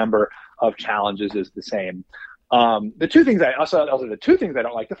same, if the number of challenges is the same. The two things I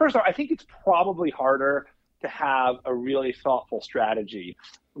don't like. The first are, I think it's probably harder to have a really thoughtful strategy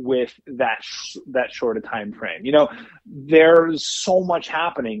with that short a time frame. There's so much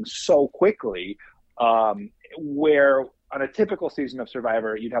happening so quickly, where on a typical season of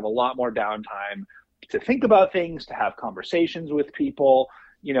Survivor, you'd have a lot more downtime to think about things, to have conversations with people,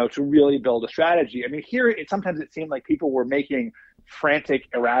 to really build a strategy. Here, sometimes it seemed like people were making frantic,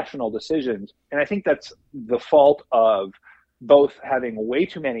 irrational decisions. And I think that's the fault of both having way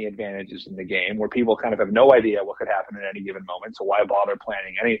too many advantages in the game, where people kind of have no idea what could happen at any given moment, so why bother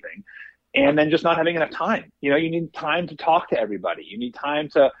planning anything? and then just not having enough time. You need time to talk to everybody. You need time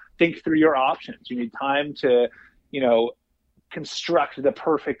to think through your options. You need time to, construct the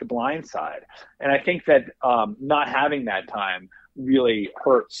perfect blind side. And I think that not having that time really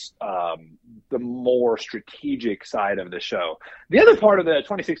hurts the more strategic side of the show. The other part of the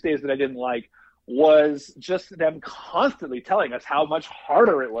 26 days that I didn't like was just them constantly telling us how much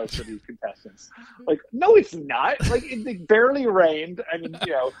harder it was for these contestants. Like, no, it's not. Like, it barely rained. I mean,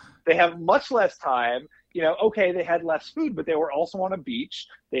 they have much less time. Okay, they had less food, but they were also on a beach.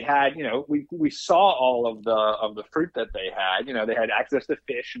 They had, we saw all of the fruit that they had. They had access to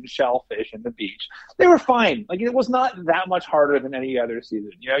fish and shellfish and the beach. They were fine. Like, it was not that much harder than any other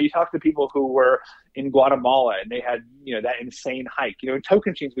season. You talk to people who were in Guatemala and they had, that insane hike. In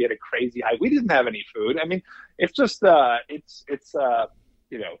Tocantins, we had a crazy hike. We didn't have any food. I mean, it's just, I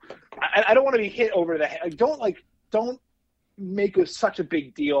don't want to be hit over the head. Don't make such a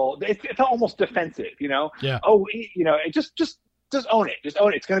big deal. It's almost defensive, Yeah. Oh, just own it. Just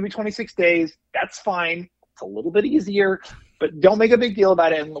own it. It's going to be 26 days. That's fine. It's a little bit easier, but don't make a big deal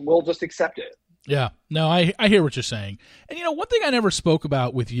about it, and we'll just accept it. Yeah. No, I hear what you're saying. And one thing I never spoke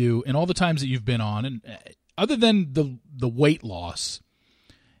about with you and all the times that you've been on, and other than the weight loss,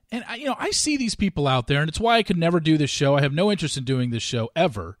 and I see these people out there, and it's why I could never do this show. I have no interest in doing this show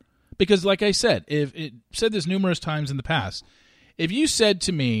ever. Because, like I said, said this numerous times in the past, if you said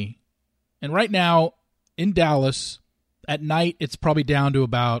to me, and right now in Dallas at night, it's probably down to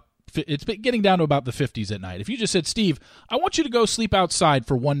it's getting down to about the 50s at night. If you just said, Steve, I want you to go sleep outside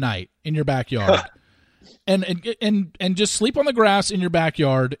for one night in your backyard, and just sleep on the grass in your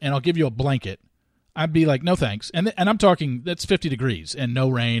backyard, and I'll give you a blanket, I'd be like, no thanks. And I'm talking that's 50 degrees and no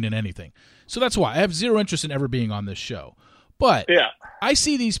rain and anything. So that's why I have zero interest in ever being on this show. But yeah. I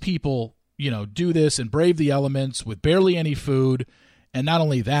see these people, do this and brave the elements with barely any food. And not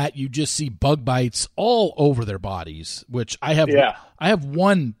only that, you just see bug bites all over their bodies, which I have. Yeah. I have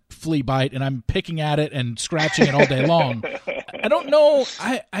one flea bite and I'm picking at it and scratching it all day long. I don't know.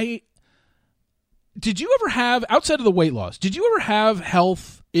 Did you ever have, outside of the weight loss, did you ever have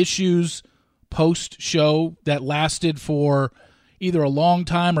health issues post-show that lasted for either a long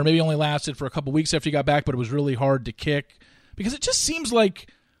time or maybe only lasted for a couple weeks after you got back, but it was really hard to kick? Because it just seems like,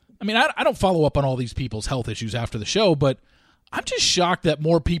 I don't follow up on all these people's health issues after the show, but I'm just shocked that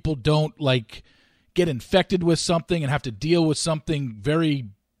more people don't get infected with something and have to deal with something very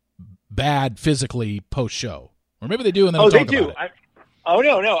bad physically post-show. Or maybe they do and then they do. No.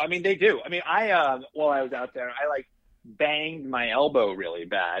 They do. While I was out there, I banged my elbow really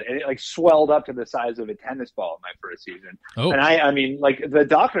bad, and it swelled up to the size of a tennis ball in my first season. Oh. And the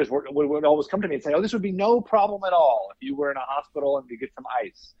doctors would always come to me and say, "Oh, this would be no problem at all if you were in a hospital and you get some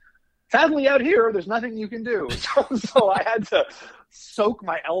ice." Sadly, out here, there's nothing you can do. So I had to soak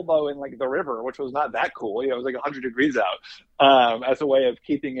my elbow in the river, which was not that cool. It was 100 degrees out, as a way of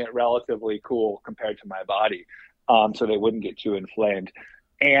keeping it relatively cool compared to my body, so they wouldn't get too inflamed.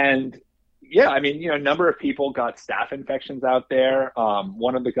 And yeah, a number of people got staph infections out there.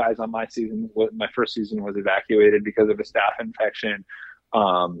 One of the guys on my first season was evacuated because of a staph infection.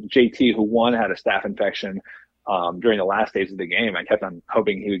 JT, who won, had a staph infection during the last days of the game. I kept on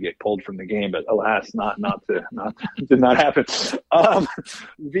hoping he would get pulled from the game, but alas, did not happen. But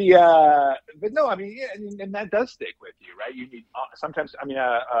no, and that does stick with you, right? You need sometimes.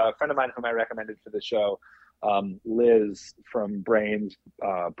 A friend of mine whom I recommended for the show, Liz from Brawn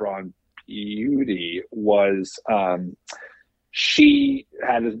Beauty, was she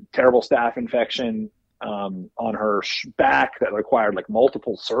had a terrible staph infection on her back that required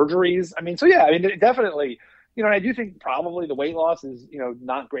multiple surgeries. Definitely. And I do think probably the weight loss is,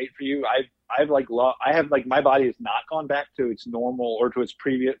 not great for you. My body has not gone back to its normal or to its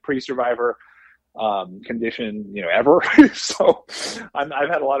pre-Survivor condition, ever. So I've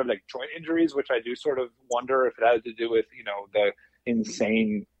had a lot of joint injuries, which I do sort of wonder if it has to do with, the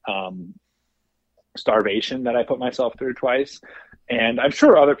insane starvation that I put myself through twice. And I'm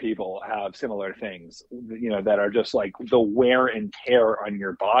sure other people have similar things, that are just the wear and tear on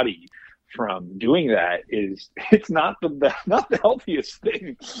your body from doing that it's not the healthiest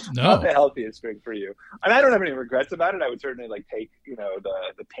thing. No. Not the healthiest thing for you. I don't have any regrets about it. I would certainly take,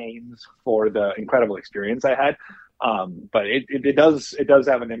 the pains for the incredible experience I had. But it does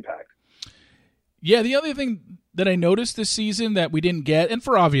have an impact. Yeah, the other thing that I noticed this season that we didn't get, and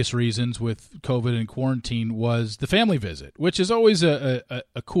for obvious reasons with COVID and quarantine, was the family visit, which is always a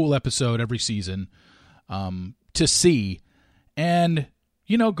cool episode every season to see. And,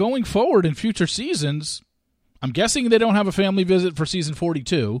 going forward in future seasons, I'm guessing they don't have a family visit for season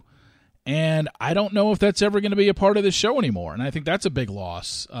 42. And I don't know if that's ever going to be a part of the show anymore. And I think that's a big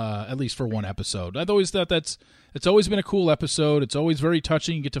loss, at least for one episode. I've always thought it's always been a cool episode. It's always very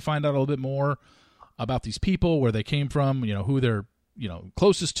touching. You get to find out a little bit more about these people, where they came from, who they're,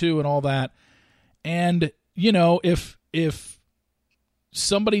 closest to and all that. And, if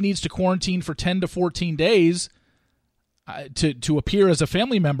somebody needs to quarantine for 10 to 14 days to appear as a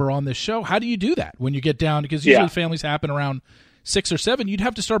family member on this show, how do you do that when you get down? Because usually families happen around 6 or 7. You'd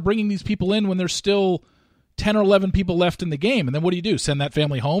have to start bringing these people in when there's still 10 or 11 people left in the game. And then what do? Send that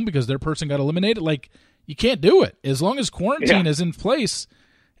family home because their person got eliminated? Like, you can't do it. As long as quarantine is in place,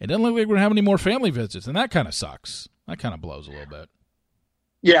 it doesn't look like we're going to have any more family visits. And that kind of sucks. That kind of blows a little bit.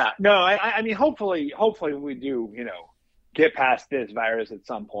 Yeah. No, I mean, hopefully we do, get past this virus at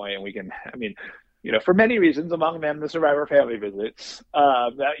some point, and we can, for many reasons, among them the Survivor family visits,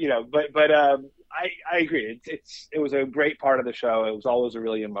 I agree. It was a great part of the show. It was always a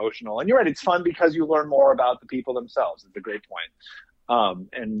really emotional, and you're right. It's fun because you learn more about the people themselves. It's a great point.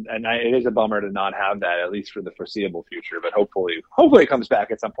 It is a bummer to not have that, at least for the foreseeable future. But hopefully it comes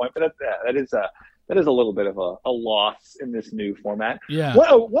back at some point. But that is a little bit of a loss in this new format. Yeah.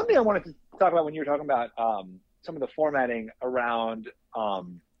 One thing I wanted to talk about when you were talking about some of the formatting around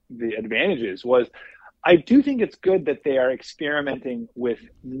the advantages was, I do think it's good that they are experimenting with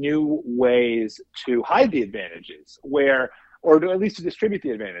new ways to hide the advantages, or at least to distribute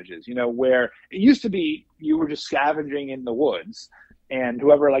the advantages, where it used to be you were just scavenging in the woods and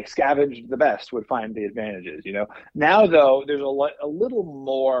whoever scavenged the best would find the advantages, Now, though, there's a little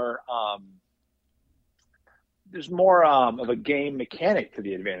more, there's more of a game mechanic to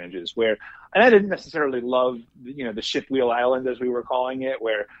the advantages and I didn't necessarily love, the ship wheel island, as we were calling it,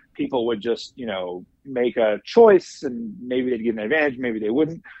 where people would just, make a choice and maybe they'd get an advantage, maybe they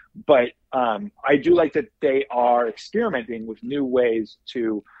wouldn't. But I do like that they are experimenting with new ways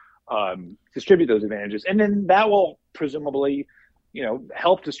to distribute those advantages. And then that will presumably,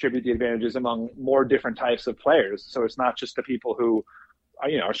 help distribute the advantages among more different types of players. So it's not just the people who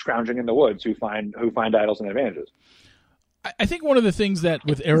are scrounging in the woods who find idols and advantages. I think one of the things that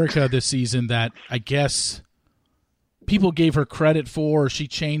with Erika this season that I guess people gave her credit for, she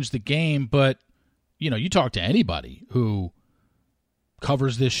changed the game, but you talk to anybody who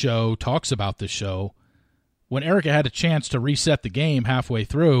covers this show, talks about this show, when Erika had a chance to reset the game halfway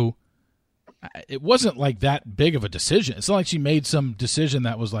through, it wasn't like that big of a decision. It's not like she made some decision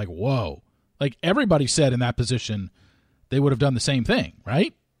that was like, whoa. Like everybody said in that position, they would have done the same thing,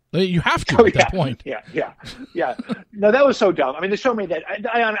 right? You have to at that point. Yeah. No, that was so dumb. I mean, the show made that.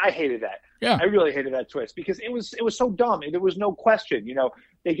 I hated that. Yeah. I really hated that twist because it was so dumb. There was no question.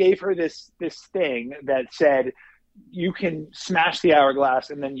 They gave her this thing that said you can smash the hourglass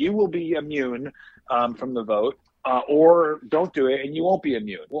and then you will be immune from the vote, or don't do it and you won't be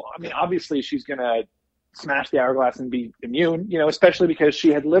immune. Well, I mean, obviously she's gonna smash the hourglass and be immune. Especially because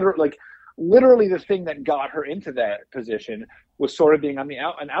she had literally the thing that got her into that position was sort of being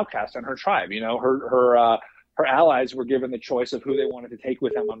an outcast on her tribe. Her allies were given the choice of who they wanted to take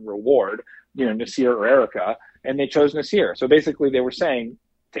with them on reward, Naseer or Erika, and they chose Naseer. So basically they were saying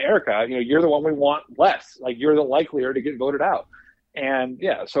to Erika, you're the one we want less. Like, you're the likelier to get voted out. And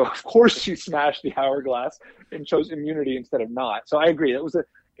yeah, so of course she smashed the hourglass and chose immunity instead of not. So I agree. It was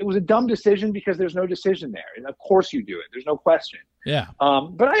a dumb decision because there's no decision there. And of course you do it. There's no question. Yeah.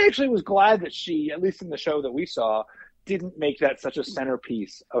 But I actually was glad that she, at least in the show that we saw, didn't make that such a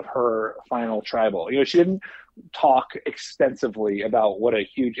centerpiece of her final tribal. She didn't talk extensively about what a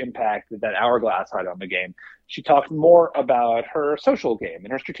huge impact that hourglass had on the game. She talked more about her social game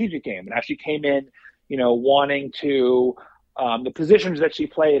and her strategic game and how she came in, wanting to the positions that she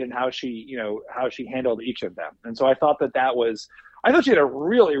played and how she handled each of them. And so I thought I thought she had a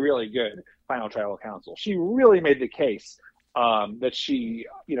really, really good final tribal council. She really made the case that she,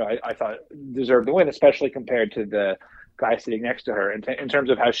 I thought deserved the win, especially compared to the guy sitting next to her in terms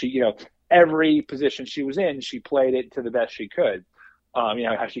of how she, every position she was in, she played it to the best she could.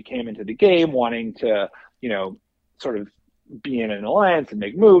 How she came into the game wanting to, sort of be in an alliance and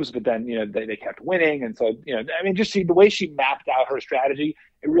make moves, but then, they kept winning. And so, just the way she mapped out her strategy,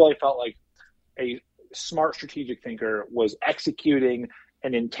 it really felt like a smart strategic thinker was executing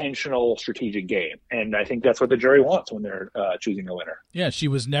an intentional strategic game. And I think that's what the jury wants when they're choosing a winner. Yeah, she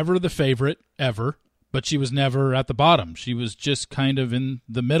was never the favorite ever, but she was never at the bottom. She was just kind of in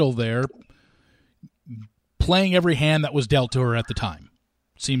the middle there, playing every hand that was dealt to her at the time.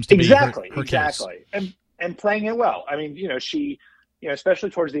 Seems to be her case. And playing it well. I mean, she,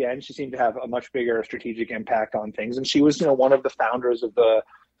 especially towards the end, she seemed to have a much bigger strategic impact on things. And she was, one of the founders of the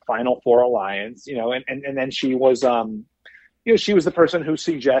Final Four Alliance, and then she was, she was the person who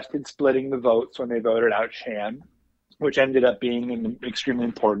suggested splitting the votes when they voted out Shan, which ended up being extremely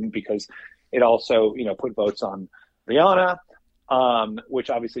important because it also, put votes on Liana, which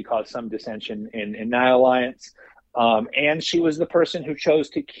obviously caused some dissension in Nia Alliance. And she was the person who chose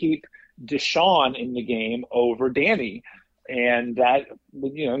to keep Deshawn in the game over Danny. And that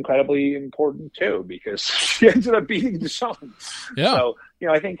was, incredibly important too, because she ended up beating Deshawn. Yeah. So,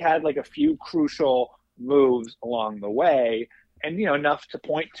 I think had like a few crucial moves along the way and, enough to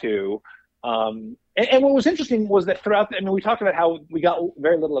point to. And what was interesting was that throughout, we talked about how we got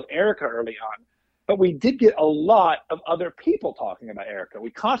very little of Erica early on, but we did get a lot of other people talking about Erica. We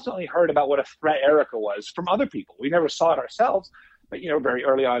constantly heard about what a threat Erica was from other people. We never saw it ourselves, but, very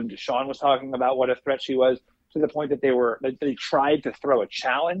early on, Deshawn was talking about what a threat she was, to the point that they tried to throw a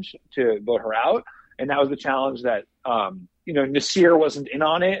challenge to vote her out. And that was the challenge that, Nasir wasn't in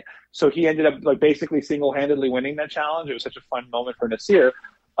on it. So he ended up basically single-handedly winning that challenge. It was such a fun moment for Nasir.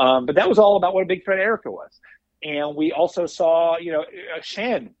 But that was all about what a big threat Erica was. And we also saw,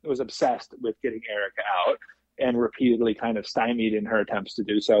 Shan was obsessed with getting Erica out and repeatedly kind of stymied in her attempts to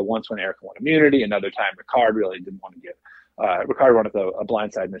do so. Once when Erica won immunity, another time Ricard really didn't want to get Ricard wanted a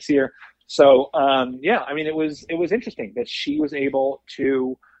blindside Nasir. So, it was interesting that she was able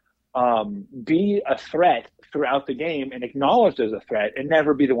to be a threat throughout the game and acknowledged as a threat and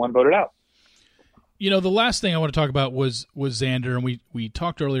never be the one voted out. The last thing I want to talk about was Xander, and we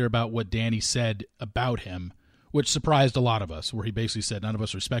talked earlier about what Danny said about him, which surprised a lot of us, where he basically said none of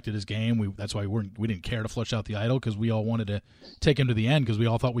us respected his game. That's why we didn't care to flush out the idol, because we all wanted to take him to the end because we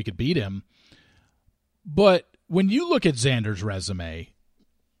all thought we could beat him. But when you look at Xander's resume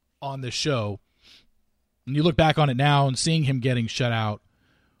on this show, and you look back on it now and seeing him getting shut out,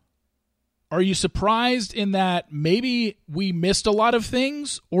 are you surprised in that maybe we missed a lot of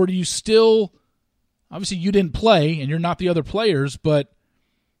things, or do you still, obviously you didn't play and you're not the other players, but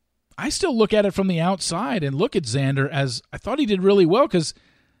I still look at it from the outside and look at Xander as I thought he did really well, because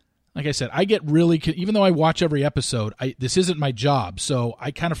like I said, I get really, even though I watch every episode, this isn't my job, so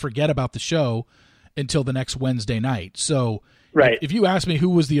I kind of forget about the show until the next Wednesday night. So right. If you ask me who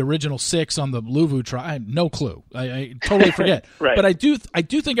was the original 6 on the Luvu trial, I have no clue. I totally forget. Right. But I do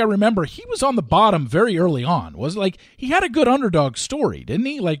think I remember he was on the bottom very early on. Was he had a good underdog story, didn't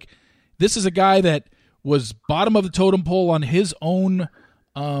he? This is a guy that was bottom of the totem pole on his own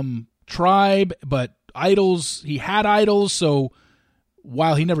tribe, but idols, he had idols, so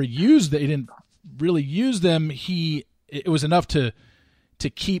while he never used he didn't really use them, it was enough to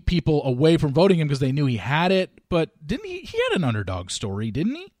keep people away from voting him because they knew he had it. But didn't he had an underdog story,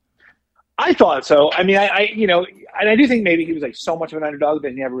 didn't he? I thought so. I mean, and I do think maybe he was so much of an underdog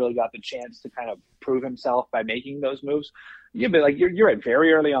that he never really got the chance to kind of prove himself by making those moves. Yeah, but you're right.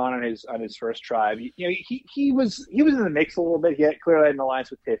 Very early on his first tribe, he was in the mix a little bit. He clearly had an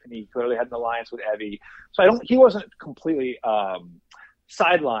alliance with Tiffany. He clearly had an alliance with Evie. So he wasn't completely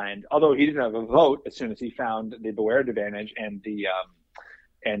sidelined. Although he didn't have a vote as soon as he found the Beware advantage and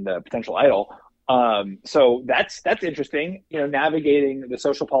the potential idol. So that's interesting. Navigating the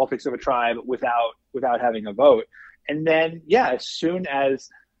social politics of a tribe without having a vote. And then as soon as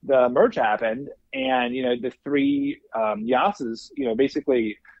the merge happened and the 3 Yasas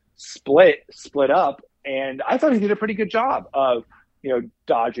basically split up, and I thought he did a pretty good job of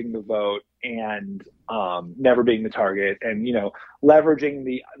dodging the vote and never being the target, and leveraging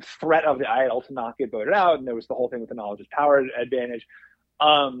the threat of the idol to not get voted out. And there was the whole thing with the knowledge is power advantage.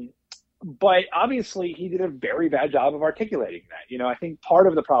 But obviously he did a very bad job of articulating that. I think part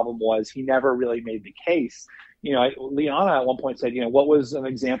of the problem was he never really made the case. Liana at one point said, what was an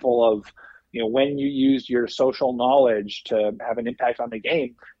example of, when you used your social knowledge to have an impact on the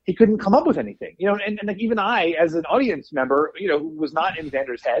game? He couldn't come up with anything, and even I, as an audience member, who was not in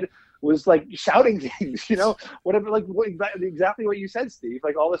Xander's head, was shouting things, whatever, exactly what you said, Steve,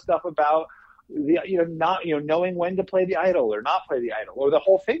 all this stuff about the, not, knowing when to play the idol or not play the idol, or the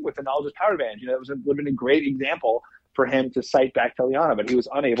whole thing with the knowledge of power advantage. That would have been a great example for him to cite back to Liana, but he was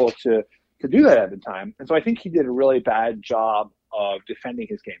unable to do that at the time. And so I think he did a really bad job of defending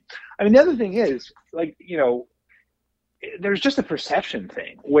his game. I mean, the other thing is, there's just a perception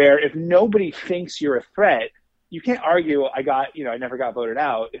thing where if nobody thinks you're a threat, you can't argue I never got voted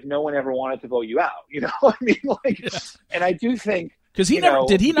out if no one ever wanted to vote you out. I mean, and I do think, because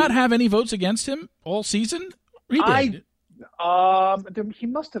did he not have any votes against him all season? He did. He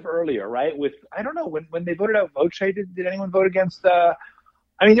must have earlier, right? With, I don't know, when they voted out Voce, did anyone vote against I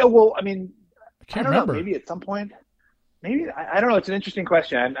can't remember. Know, maybe at some point. Maybe, I don't know. It's an interesting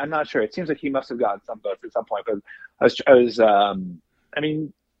question. I'm not sure. It seems like he must have gotten some votes at some point, but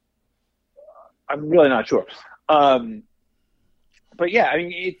I'm really not sure. but yeah, I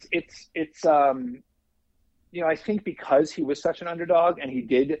mean, it's I think because he was such an underdog and he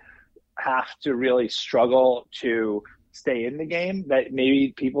did have to really struggle to stay in the game, that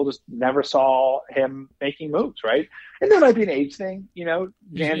maybe people just never saw him making moves, right? And there might be an age thing,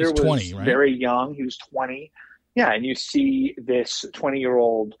 Xander was 20, right? Very young. He was 20. Yeah, and you see this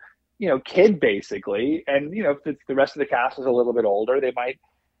 20-year-old, kid basically, and if the rest of the cast is a little bit older, they might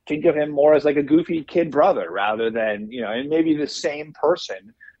think of him more as like a goofy kid brother rather than, and maybe the same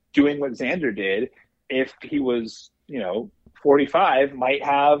person doing what Xander did, if he was, 45, might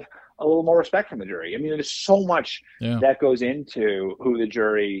have a little more respect from the jury. I mean, there's so much that goes into who the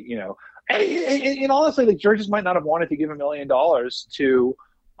jury, and honestly, the judges might not have wanted to give $1 million to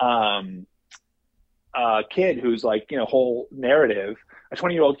a kid who's like, whole narrative, a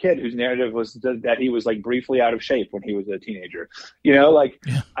 20-year-old kid whose narrative was that he was like briefly out of shape when he was a teenager.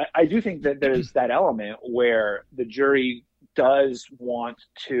 I do think that there's that element where the jury does want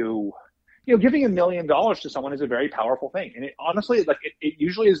to, giving $1 million to someone is a very powerful thing. And it honestly, it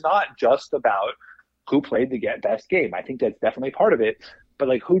usually is not just about who played the best game. I think that's definitely part of it. But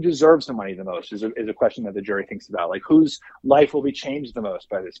who deserves the money the most is a question that the jury thinks about. Whose life will be changed the most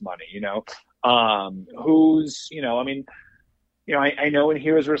by this money? I know in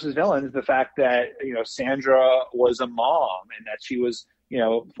Heroes versus Villains, the fact that, Sandra was a mom and that she was,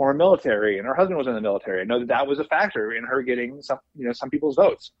 former military and her husband was in the military. I know that was a factor in her getting some people's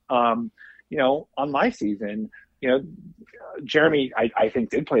votes. On my season, Jeremy, I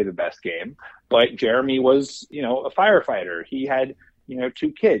think did play the best game, but Jeremy was, a firefighter. He had,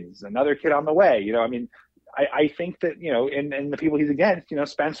 2 kids, another kid on the way. I think that, and the people he's against,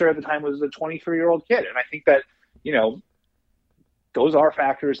 Spencer at the time was a 23-year-old kid. And I think that, those are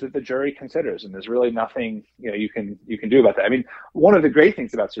factors that the jury considers, and there's really nothing, you can do about that. I mean, one of the great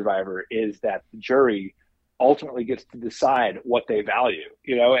things about Survivor is that the jury ultimately gets to decide what they value,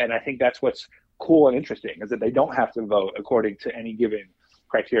 and I think that's what's cool and interesting, is that they don't have to vote according to any given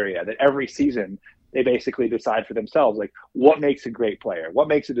criteria, that every season they basically decide for themselves, what makes a great player, what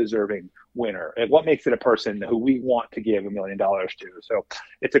makes a deserving winner, and what makes it a person who we want to give $1 million to. So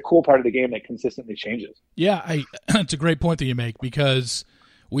it's a cool part of the game that consistently changes. Yeah, it's a great point that you make, because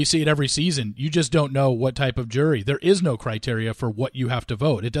we see it every season. You just don't know what type of jury. There is no criteria for what you have to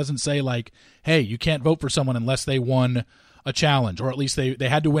vote. It doesn't say hey, you can't vote for someone unless they won a challenge, or at least they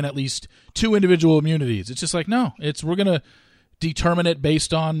had to win at least 2 individual immunities. It's just no, we're going to determine it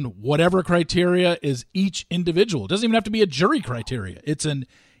based on whatever criteria is each individual. It doesn't even have to be a jury criteria. It's an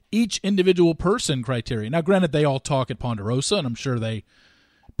each individual person criteria. Now, granted, they all talk at Ponderosa, and I'm sure they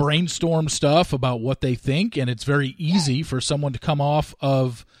brainstorm stuff about what they think, and it's very easy for someone to come off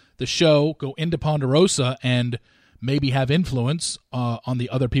of the show, go into Ponderosa, and maybe have influence on the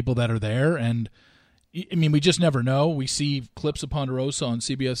other people that are there. And, I mean, we just never know. We see clips of Ponderosa on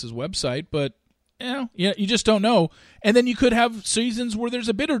CBS's website, but you just don't know. And then you could have seasons where there's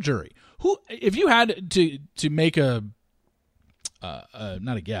a bitter jury. Who, if you had to make a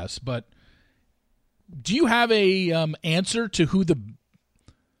not a guess, but do you have a answer to who the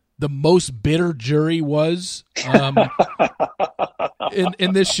most bitter jury was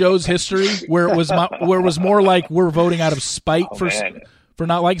in this show's history, where it was more like we're voting out of spite for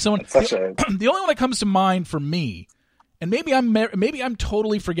not liking someone? The only one that comes to mind for me, and maybe I'm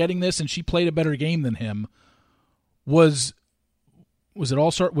totally forgetting this, and she played a better game than him, was it All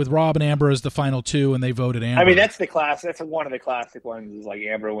Star with Rob and Amber as the final 2, and they voted Amber? I mean, that's the class. That's one of the classic ones, is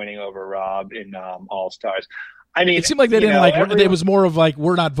Amber winning over Rob in All Stars. I mean, it seemed like they didn't it was more of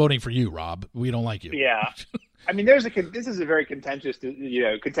we're not voting for you, Rob. We don't like you. Yeah. I mean, this is a very contentious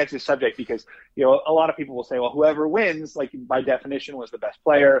subject, because, a lot of people will say, well, whoever wins, by definition, was the best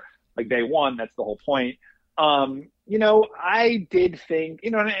player. They won. That's the whole point. I did think,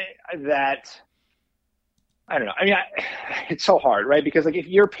 that, I don't know. I mean, it's so hard, right? Because if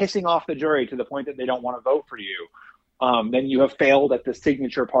you're pissing off the jury to the point that they don't want to vote for you, then you have failed at the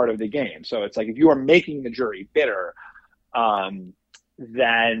signature part of the game. So it's if you are making the jury bitter,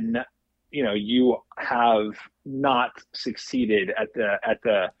 then, you have not succeeded at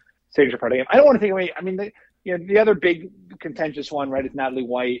the signature part of the game. I don't want to take away. I mean, the other big contentious one, right, is Natalie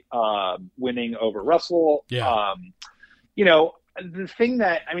White winning over Russell. Yeah. The thing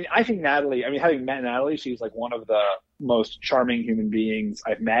that, I think Natalie, having met Natalie, she's one of the most charming human beings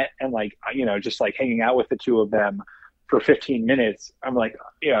I've met. And just hanging out with the two of them for 15 minutes, I'm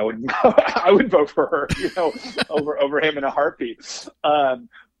I would vote for her, over him in a heartbeat.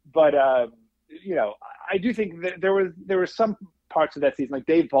 But I do think that there were some parts of that season,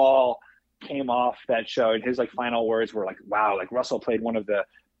 Dave Ball came off that show, and his final words were wow, Russell played one of the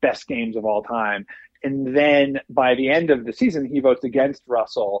best games of all time. And then by the end of the season, he votes against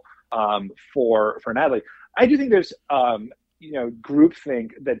Russell for Natalie. I do think there's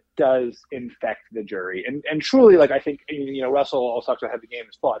groupthink that does infect the jury, and truly, like I think Russell also talks about how the game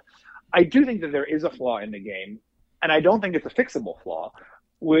is flawed. I do think that there is a flaw in the game, and I don't think it's a fixable flaw,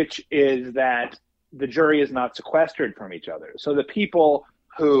 which is that the jury is not sequestered from each other. So the people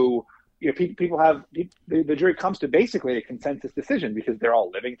who people have the jury comes to basically a consensus decision because they're all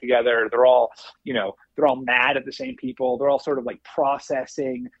living together. They're all mad at the same people. They're all sort of like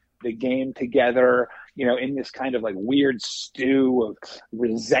processing the game together, in this kind of like weird stew of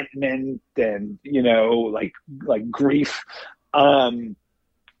resentment and, like grief. And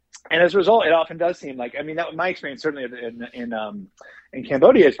as a result, it often does seem like, that my experience certainly in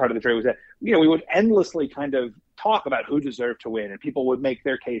Cambodia as part of the jury was that, we would endlessly kind of talk about who deserved to win, and people would make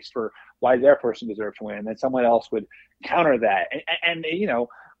their case for why their person deserved to win, and then someone else would counter that. And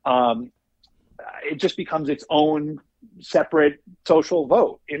it just becomes its own separate social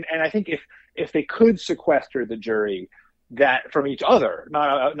vote. And I think if they could sequester the jury that from each other,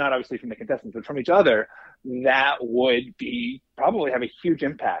 not obviously from the contestants, but from each other, that would probably have a huge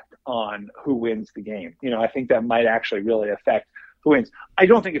impact on who wins the game. I think that might actually really affect who wins. I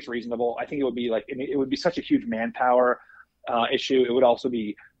don't think it's reasonable. I think it would be such a huge manpower issue. It would also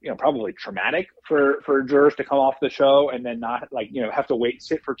be, probably traumatic for jurors to come off the show and then not have to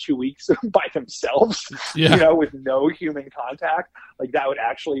sit for 2 weeks by themselves, with no human contact. Like that would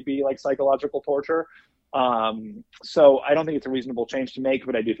actually be like psychological torture. So I don't think it's a reasonable change to make,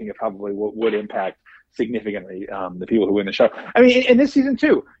 but I do think it probably would impact significantly the people who win the show. In this season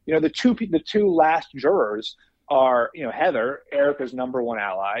too, the two last jurors are, Heather, Erica's number one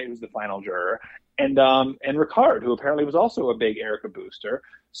ally, who's the final juror, and Ricard, who apparently was also a big Erica booster.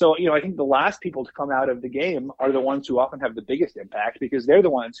 So, I think the last people to come out of the game are the ones who often have the biggest impact, because they're the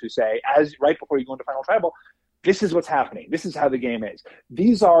ones who say, right before you go into Final Tribal, this is what's happening. This is how the game is.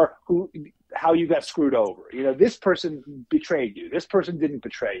 These are how you got screwed over. This person betrayed you. This person didn't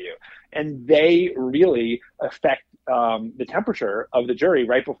betray you. And they really affect the temperature of the jury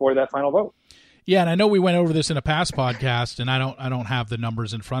right before that final vote. Yeah, and I know we went over this in a past podcast, and I don't have the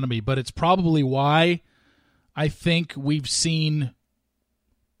numbers in front of me, but it's probably why I think we've seen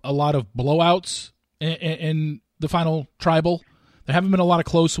a lot of blowouts in the Final Tribal. There haven't been a lot of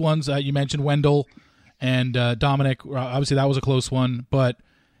close ones. You mentioned Wendell and Dominic. Obviously, that was a close one, but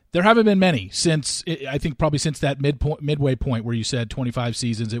there haven't been many since that midway point where you said 25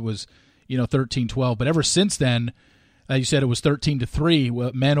 seasons. It was 13-12, but ever since then, you said it was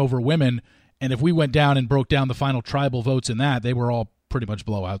 13-3, men over women. And if we went down and broke down the Final Tribal votes in that, they were all pretty much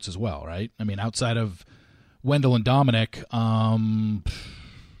blowouts as well, right? Outside of Wendell and Dominic, were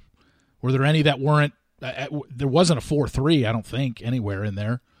there any that weren't? There wasn't a 4-3, I don't think, anywhere in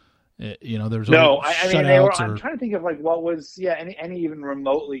there. There's no. I'm trying to think of what was any even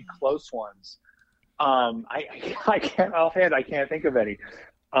remotely close ones. I can't offhand. I can't think of any.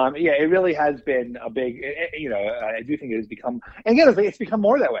 It really has been a big. I do think it has become. And again, it's become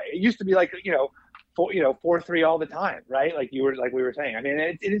more that way. It used to be 4-3 all the time, right? Like we were saying.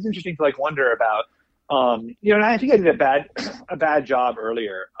 It is interesting to wonder about. And I think I did a bad job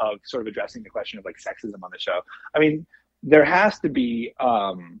earlier of sort of addressing the question of sexism on the show. There has to be.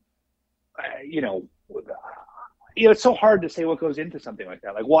 It's so hard to say what goes into something like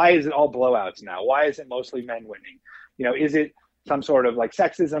that. Why is it all blowouts now? Why is it mostly men winning? Is it some sort of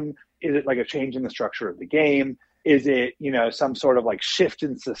sexism? Is it a change in the structure of the game? Is it, some sort of shift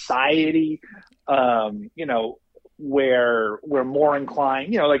in society? Where we're more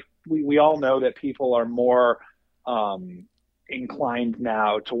inclined, we all know that people are more inclined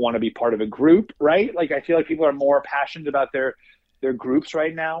now to want to be part of a group, right? I feel like people are more passionate about their groups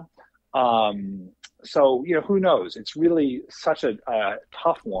right now. So, who knows? It's really such a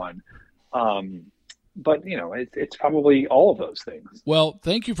tough one. But it's probably all of those things. Well,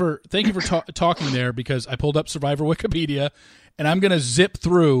 thank you for talking there, because I pulled up Survivor Wikipedia, and I'm going to zip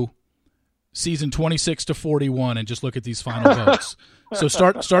through season 26 to 41 and just look at these final votes. So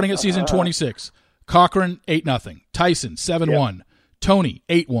starting at season 26, Cochran 8-0, Tyson 7-1, Tony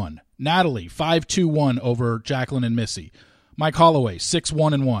 8-1, Natalie 5-2-1 over Jacqueline and Missy, Mike Holloway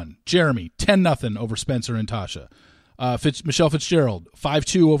 6-1-1, Jeremy 10-0 over Spencer and Tasha, Michelle Fitzgerald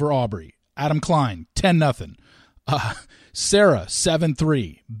 5-2 over Aubrey, Adam Klein 10-0, Sarah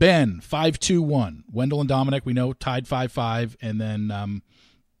 7-3, Ben 5-2-1, Wendell and Dominic we know tied 5-5, and then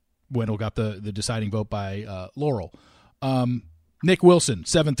Wendell got the deciding vote by Laurel. Nick Wilson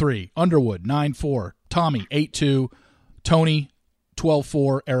 7-3, Underwood 9-4, Tommy 8-2, Tony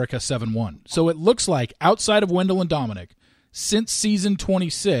 12-4, Erica 7-1. So it looks like outside of Wendell and Dominic, since season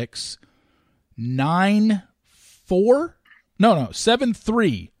 26, 9-4. No,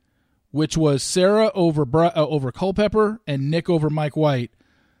 7-3, which was Sarah over Culpepper and Nick over Mike White.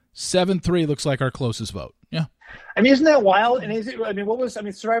 7-3 looks like our closest vote. Yeah. I mean, isn't that wild?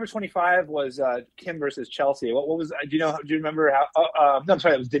 And Survivor 25 was Kim versus Chelsea. What was? Do you remember how? No, I'm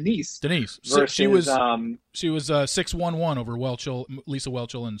sorry, it was Denise. Versus, she was 6-1-1 over Lisa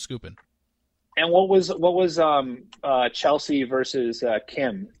Welchel and Skupin. And what was Chelsea versus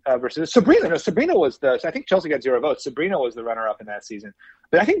Kim versus Sabrina? No, Sabrina was I think Chelsea got 0 votes. Sabrina was the runner-up in that season.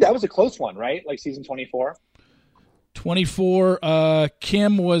 But I think that was a close one, right? Like season 24. 24.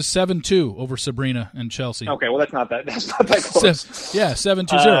 Kim was 7-2 over Sabrina and Chelsea. Okay, well that's not that close.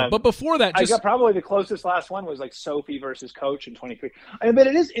 7-2-0. But before that, I got probably the closest last one was like Sophie versus Coach in 23. I mean, but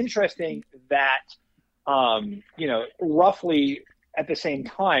it is interesting that roughly at the same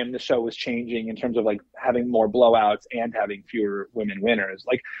time the show was changing in terms of like having more blowouts and having fewer women winners.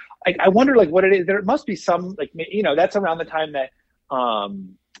 Like I wonder like what it is. There must be some like that's around the time that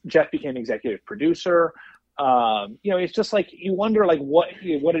Jeff became executive producer. It's just like you wonder like what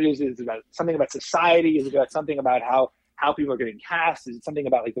it is it about something about society? Is it about something about how people are getting cast? Is it something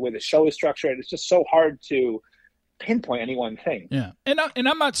about like the way the show is structured? It's just so hard to pinpoint any one thing. Yeah. And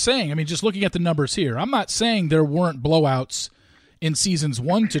I'm not saying, I mean, just looking at the numbers here, I'm not saying there weren't blowouts in seasons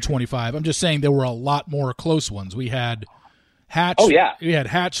 1 to 25. I'm just saying there were a lot more close ones. We had Hatch. Oh, yeah. We had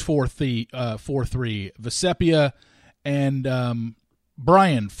Hatch 4-3, Vesepia and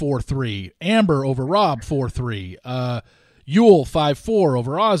Brian 4-3, Amber over Rob 4-3, Yule 5-4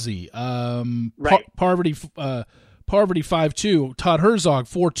 over Ozzy, right. Parvati 5-2, Todd Herzog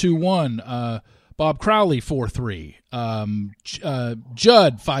 4-2-1, Bob Crowley 4-3,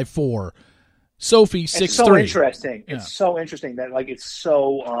 Judd 5-4, Sophie 6-3. It's so interesting. Yeah. It's so interesting that like it's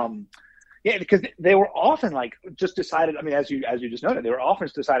so because they were often like just decided. I mean, as you just noted, they were often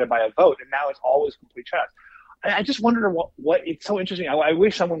decided by a vote, and now it's always complete chess. I just wonder what it's so interesting. I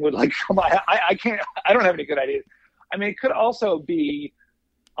wish someone would like come on. I can't. I don't have any good ideas. I mean, it could also be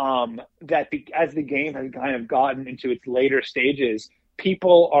that as the game has kind of gotten into its later stages,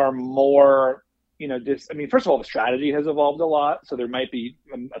 people are more, first of all, the strategy has evolved a lot, so there might be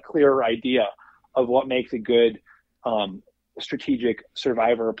a clearer idea of what makes a good strategic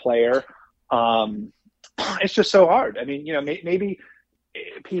Survivor player. It's just so hard. I mean, maybe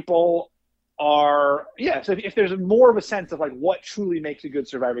people are, so if there's more of a sense of like what truly makes a good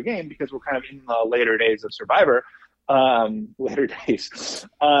Survivor game, because we're kind of in the later days of Survivor,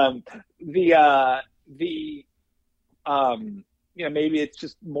 maybe it's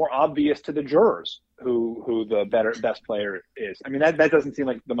just more obvious to the jurors who the best player is. I mean, that doesn't seem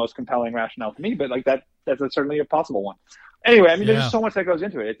like the most compelling rationale to me, but like that's certainly a possible one. Anyway, I mean, there's just so much that goes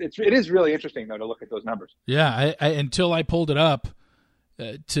into it. It is really interesting though to look at those numbers. Yeah, I until I pulled it up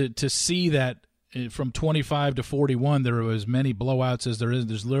to see that from 25 to 41 there were as many blowouts as there is.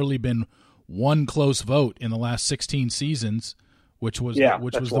 There's literally been one close vote in the last 16 seasons, which was the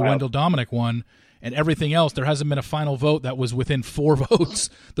Wendell Dominic one. And everything else, there hasn't been a final vote that was within 4 votes.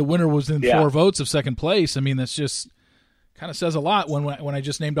 The winner was within 4 votes of second place. I mean, that's just kind of says a lot when I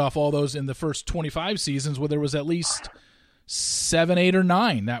just named off all those in the first 25 seasons where there was at least 7, 8, or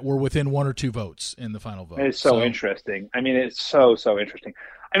 9 that were within 1 or 2 votes in the final vote. It's so interesting. I mean, it's so interesting.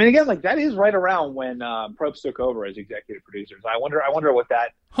 I mean, again, like that is right around when Probst took over as executive producers. I wonder what that.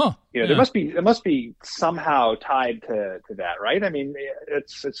 There must be somehow tied to that, right? I mean,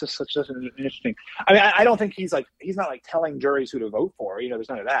 it's just such an interesting. I mean, I don't think he's not like telling juries who to vote for. There's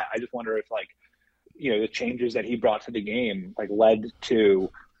none of that. I just wonder if the changes that he brought to the game led to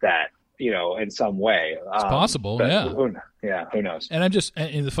that. In some way. It's possible, yeah. Who knows? And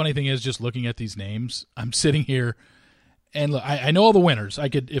and the funny thing is, just looking at these names, I'm sitting here. And look, I know all the winners. I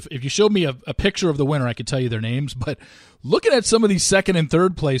could, if you showed me a picture of the winner, I could tell you their names. But looking at some of these second and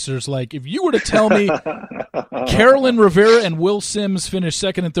third placers, like if you were to tell me Carolyn Rivera and Will Sims finished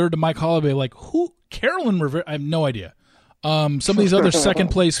second and third to Mike Holloway, like who? Carolyn Rivera? I have no idea. Some of these other second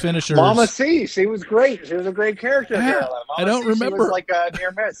place finishers. Mama C, she was great. She was a great character. Yeah, I don't remember. She was like a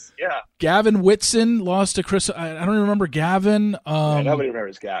near miss. Yeah. Gavin Whitson lost to Chris. I don't even remember Gavin. Nobody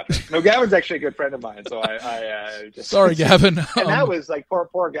remembers Gavin. No, Gavin's actually a good friend of mine. So I just sorry, Gavin. And that was like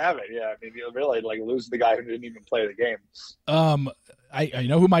poor Gavin. Yeah, I mean, you really lose the guy who didn't even play the game. I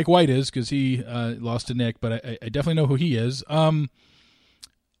know who Mike White is because he lost to Nick, but I definitely know who he is.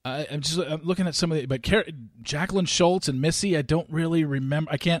 I'm looking at some of the, but Jacqueline Schultz and Missy, I don't really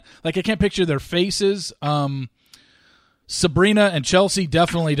remember. I can't picture their faces. Sabrina and Chelsea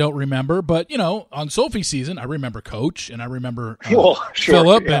definitely don't remember, but on Sophie's season, I remember Coach and I remember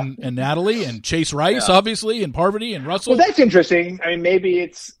Philip and Natalie and Chase Rice, obviously, and Parvati and Russell. Well, that's interesting. I mean, maybe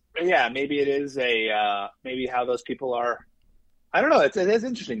it's yeah, maybe it is maybe how those people are. I don't know. It is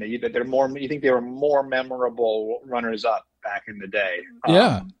interesting that they're more. You think they were more memorable runners up back in the day?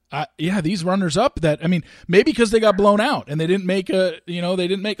 Yeah, these runners up. That, I mean, maybe because they got blown out and they didn't make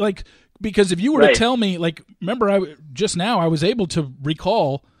like, because if you were to tell me, like, remember I was able to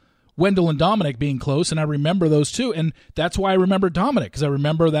recall Wendell and Dominic being close, and I remember those two, and that's why I remember Dominic, because I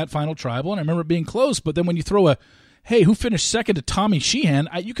remember that final tribal and I remember it being close. But then when you throw hey, who finished second to Tommy Sheehan?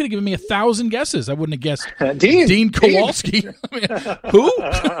 You could have given me 1,000 guesses. I wouldn't have guessed Dean Kowalski. I mean, who?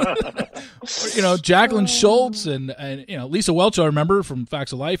 Jacqueline Schultz and Lisa Welch. I remember from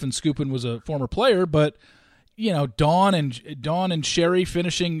Facts of Life, and Skupin was a former player. But Dawn and Sherry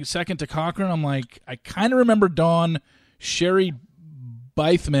finishing second to Cochran. I'm like, I kind of remember Dawn. Sherry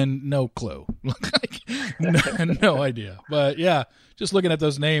Beithman, no clue. No idea. But yeah, just looking at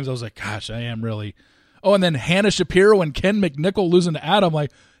those names, I was like, gosh, I am really. Oh, and then Hannah Shapiro and Ken McNichol losing to Adam.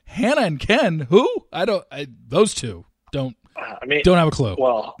 Like, Hannah and Ken, who? Those two don't have a clue.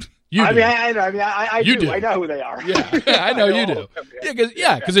 Well, you do. I do. I know who they are. Yeah, I know you do.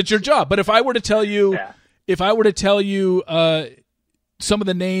 Because it's your job. But if I were to tell you, some of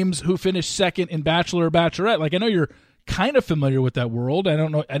the names who finished second in Bachelor or Bachelorette, like, I know you're kind of familiar with that world. I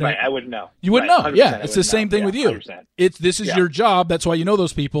don't know. I wouldn't know. You wouldn't know. Yeah, it's the same thing with you. 100%. This is your job. That's why you know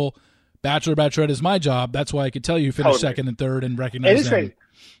those people. Bachelor, Bachelorette is my job. That's why I could tell you finished second and third and recognize them. It is crazy.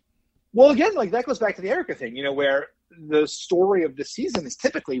 Well, again, like, that goes back to the Erica thing, where the story of the season is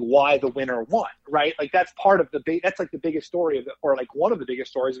typically why the winner won, right? Like, that's part of that's like the biggest story or like one of the biggest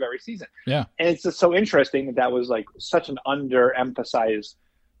stories of every season. Yeah. And it's just so interesting that was like such an underemphasized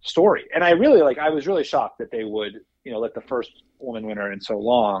story. And I was really shocked that they would, let the first woman winner in so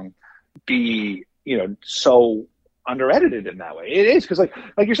long be, so under-edited in that way. It is, because like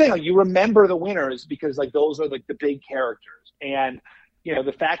you're saying, like, you remember the winners because, like, those are like the big characters. And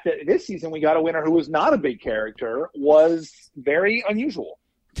the fact that this season we got a winner who was not a big character was very unusual.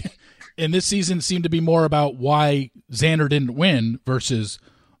 And this season seemed to be more about why Xander didn't win versus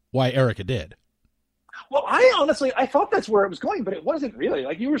why Erica did. Well, I thought that's where it was going, but it wasn't really.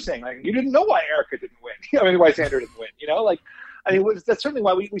 Like you were saying, like, you didn't know why Erica didn't win. Why Xander didn't win. That's certainly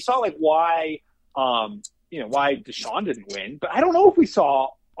why we saw, like, why why Deshaun didn't win, but I don't know if we saw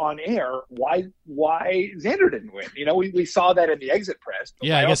on air why Xander didn't win. We saw that in the exit press.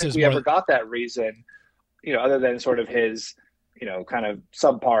 But I don't think we ever got that reason, other than sort of his, kind of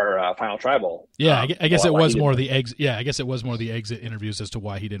subpar final tribal. Yeah, I guess it was more the exit. Yeah, I guess it was more the exit interviews as to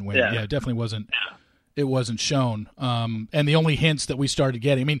why he didn't win. Yeah, it definitely wasn't. It wasn't shown. And the only hints that we started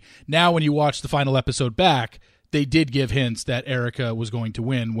getting. I mean, now when you watch the final episode back, they did give hints that Erica was going to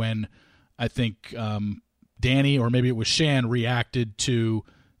win when I think Danny, or maybe it was Shan, reacted to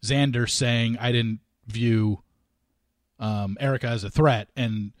Xander saying, I didn't view Erica as a threat,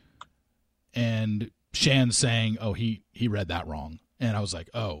 and Shan saying, oh, he read that wrong. And I was like,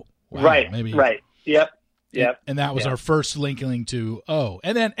 oh, wow, right, maybe. Right. Yep. And that was our first linking to,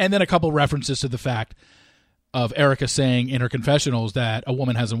 and then a couple references to the fact of Erica saying in her confessionals that a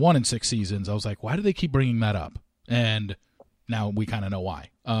woman hasn't won in 6 seasons. I was like, why do they keep bringing that up? And now we kind of know why.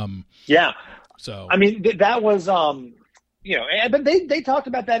 Yeah. So, I mean, that was, but they talked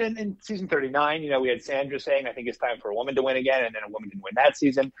about that in season 39. We had Sandra saying, I think it's time for a woman to win again. And then a woman didn't win that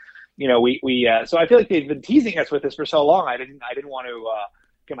season. So I feel like they've been teasing us with this for so long. I didn't want to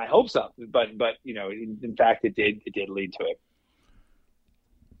get my hopes up, but in fact, it did lead to it.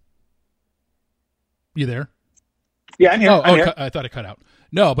 You there? Yeah, I'm here. I'm here. I thought it cut out.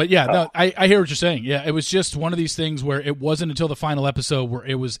 No, but yeah, no, I hear what you're saying. Yeah, it was just one of these things where it wasn't until the final episode where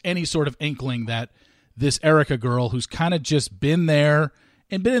it was any sort of inkling that this Erica girl, who's kind of just been there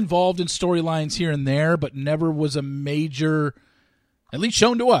and been involved in storylines here and there, but never was a major, at least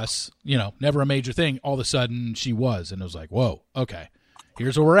shown to us, never a major thing. All of a sudden she was, and it was like, whoa, okay,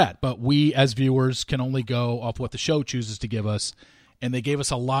 here's where we're at. But we as viewers can only go off what the show chooses to give us. And they gave us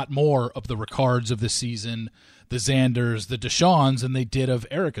a lot more of the Ricards of this season, the Xanders, the Deshawns, than they did of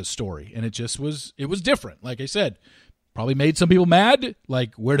Erica's story. And it was different. Like I said, probably made some people mad.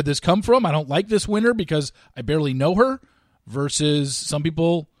 Like, where did this come from? I don't like this winner because I barely know her. Versus some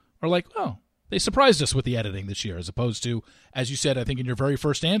people are like, oh, they surprised us with the editing this year, as opposed to, as you said, I think in your very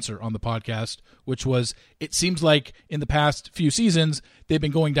first answer on the podcast, which was, it seems like in the past few seasons, they've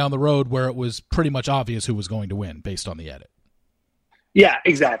been going down the road where it was pretty much obvious who was going to win based on the edit. Yeah,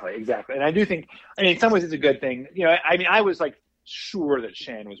 exactly. And I do think, in some ways it's a good thing. I was like sure that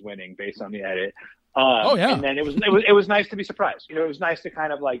Shan was winning based on the edit. And then it was nice to be surprised. It was nice to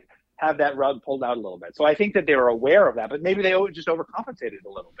kind of like have that rug pulled out a little bit. So I think that they were aware of that, but maybe they just overcompensated a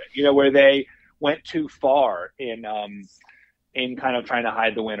little bit. Where they went too far in in kind of trying to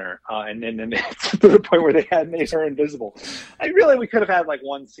hide the winner, and then to the point where they had made her invisible. We could have had like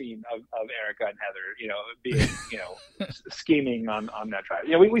one scene of Erica and Heather, being, scheming on that tribe.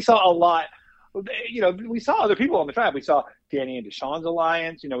 We saw a lot. We saw other people on the tribe. We saw Danny and Deshaun's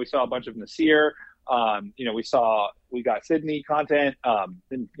alliance. We saw a bunch of Nasir. We got Sydney content.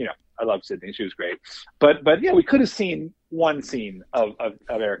 And I love Sydney. She was great. But yeah, we could have seen one scene of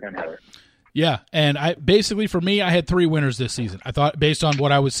Erica and Heather. Yeah, and for me, I had 3 winners this season. I thought, based on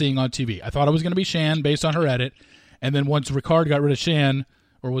what I was seeing on TV, I thought it was going to be Shan based on her edit, and then once Ricard got rid of Shan,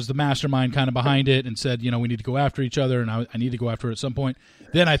 or was the mastermind kind of behind it and said, we need to go after each other, and I need to go after her at some point,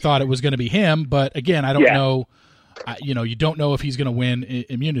 then I thought it was going to be him, but again, I don't know. You don't know if he's going to win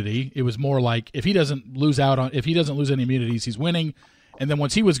immunity. It was more like if he doesn't lose any immunities, he's winning. And then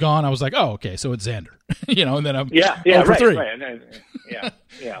once he was gone, I was like, oh, okay, so it's Xander, and then I'm for 3. Right.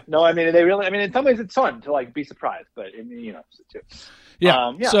 Yeah. No, they really. In some ways, it's fun to like be surprised, but too.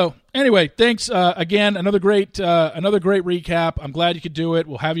 Yeah. So anyway, thanks again. Another great recap. I'm glad you could do it.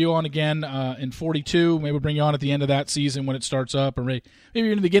 We'll have you on again in 42. Maybe we'll bring you on at the end of that season when it starts up, or maybe in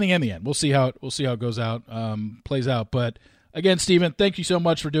the beginning and the end. We'll see how it goes out, plays out. But again, Steven, thank you so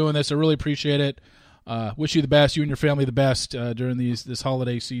much for doing this. I really appreciate it. Wish you the best, you and your family the best during this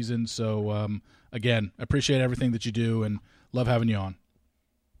holiday season. So again, I appreciate everything that you do and love having you on.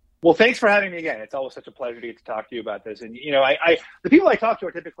 Well, thanks for having me again. It's always such a pleasure to get to talk to you about this. And, the people I talk to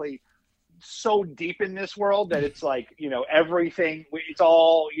are typically so deep in this world that it's like, everything, it's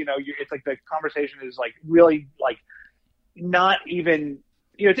all, it's like the conversation is like really like not even,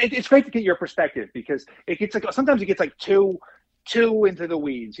 it's great to get your perspective because it gets like, sometimes it gets like too into the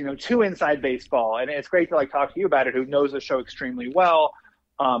weeds, too inside baseball. And it's great to like talk to you about it, who knows the show extremely well,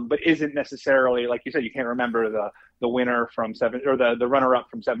 but isn't necessarily, like you said, you can't remember the winner from the runner-up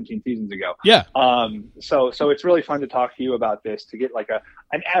from 17 seasons ago. Yeah. So it's really fun to talk to you about this, to get like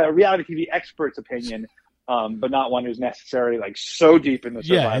a reality TV expert's opinion, but not one who's necessarily like so deep in the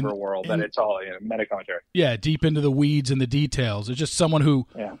Survivor world that it's all meta commentary. Yeah, deep into the weeds and the details. It's just someone who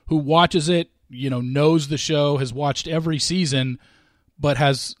watches it, knows the show, has watched every season, but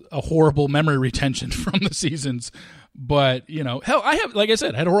has a horrible memory retention from the seasons. But, hell, I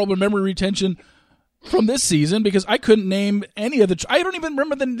had horrible memory retention from this season because I couldn't name any of I don't even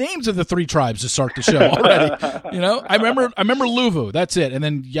remember the names of the 3 tribes to start the show already. I remember Luvu, that's it. And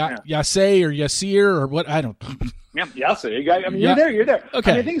then Yasay or Yasir or what, I don't. Yeah, Yasay. You're there.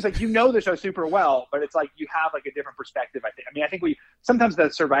 Okay. The thing is, like, the show super well, but it's like you have like a different perspective, I think. I think sometimes the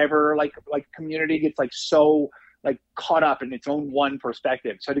Survivor like community gets like so like caught up in its own one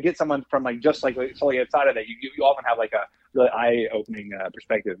perspective. So to get someone from like just like totally outside of that, you often have like a really eye-opening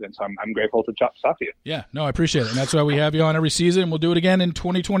perspective. And so I'm grateful to talk to you. Yeah, no, I appreciate it. And that's why we have you on every season. We'll do it again in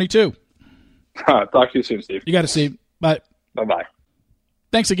 2022. Talk to you soon, Steve. You got it, Steve. Bye. Bye-bye.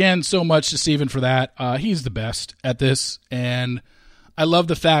 Thanks again so much to Steven for that. He's the best at this. And I love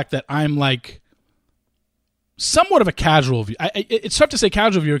the fact that I'm like somewhat of a casual viewer. It's tough to say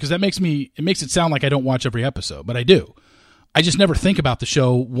casual viewer because that makes it sound like I don't watch every episode, but I do. I just never think about the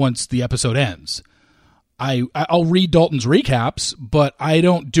show once the episode ends. I'll read Dalton's recaps, but I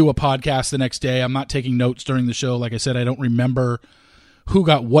don't do a podcast the next day. I'm not taking notes during the show. Like I said, I don't remember who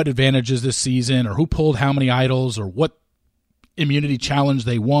got what advantages this season or who pulled how many idols or what immunity challenge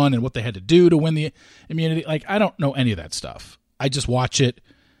they won and what they had to do to win the immunity. Like, I don't know any of that stuff. I just watch it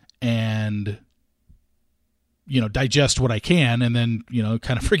and digest what I can and then,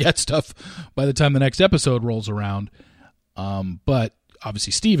 kind of forget stuff by the time the next episode rolls around. But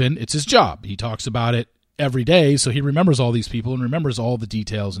obviously Steven, it's his job. He talks about it every day, so he remembers all these people and remembers all the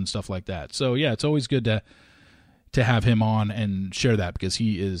details and stuff like that. So yeah, it's always good to have him on and share that because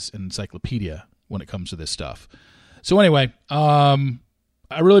he is an encyclopedia when it comes to this stuff. So anyway, I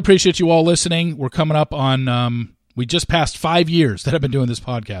really appreciate you all listening. We're coming up on, we just passed 5 years that I've been doing this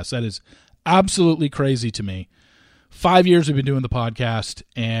podcast. That is absolutely crazy to me. 5 years we've been doing the podcast,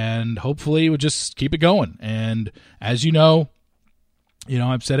 and hopefully we'll just keep it going. And as you know,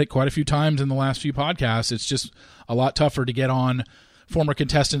 I've said it quite a few times in the last few podcasts, it's just a lot tougher to get on former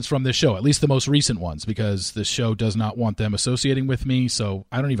contestants from this show, at least the most recent ones, because the show does not want them associating with me, so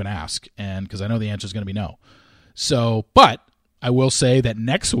I don't even ask, and because I know the answer is going to be no. So, but I will say that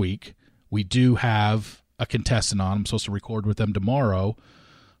next week we do have a contestant on. I'm supposed to record with them tomorrow.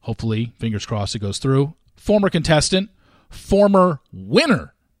 Hopefully, fingers crossed it goes through. Former contestant, former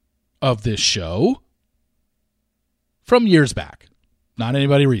winner of this show from years back. Not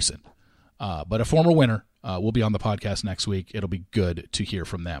anybody recent, but a former winner will be on the podcast next week. It'll be good to hear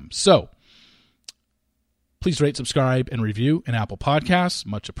from them. So please rate, subscribe, and review in Apple Podcasts.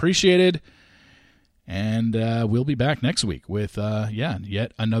 Much appreciated. And we'll be back next week with,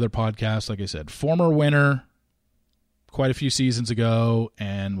 yet another podcast. Like I said, former winner quite a few seasons ago,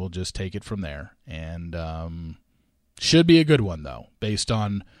 and we'll just take it from there. And should be a good one, though, based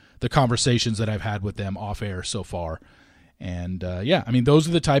on the conversations that I've had with them off air so far. And, those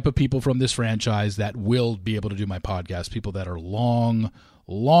are the type of people from this franchise that will be able to do my podcast, people that are long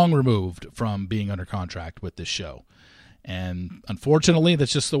removed from being under contract with this show. And unfortunately,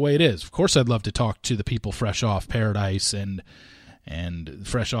 that's just the way it is. Of course, I'd love to talk to the people fresh off Paradise and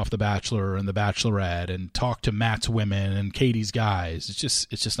fresh off The Bachelor and The Bachelorette, and talk to Matt's women and Katie's guys. It's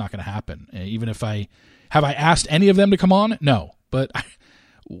just not going to happen. Even if I asked any of them to come on? No. But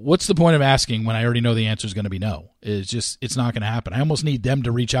what's the point of asking when I already know the answer is going to be no? It's not going to happen. I almost need them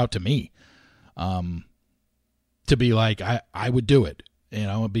to reach out to me, to be like, I would do it,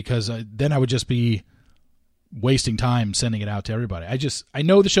 because then I would just be wasting time sending it out to everybody. I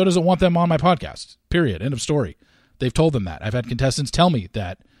know the show doesn't want them on my podcast, period. End of story. They've told them that. I've had contestants tell me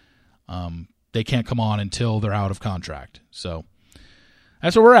that they can't come on until they're out of contract. So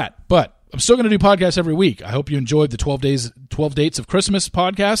that's where we're at. But I'm still going to do podcasts every week. I hope you enjoyed the 12 Dates of Christmas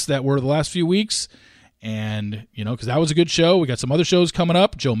podcast that were the last few weeks. And, because that was a good show. We got some other shows coming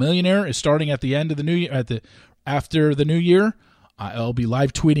up. Joe Millionaire is starting at the end of the new year, after the new year. I'll be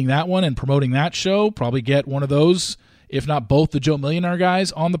live tweeting that one and promoting that show. Probably get one of those, if not both, the Joe Millionaire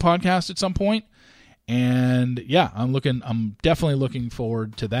guys on the podcast at some point. And I'm definitely looking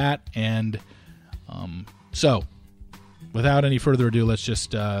forward to that. And so, without any further ado, let's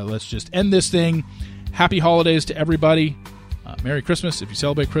just end this thing. Happy holidays to everybody. Merry Christmas if you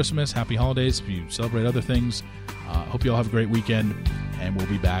celebrate Christmas. Happy holidays if you celebrate other things. Hope you all have a great weekend, and we'll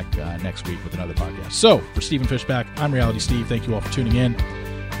be back next week with another podcast. So, for Stephen Fishback, I'm Reality Steve. Thank you all for tuning in,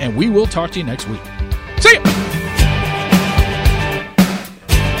 and we will talk to you next week. See ya!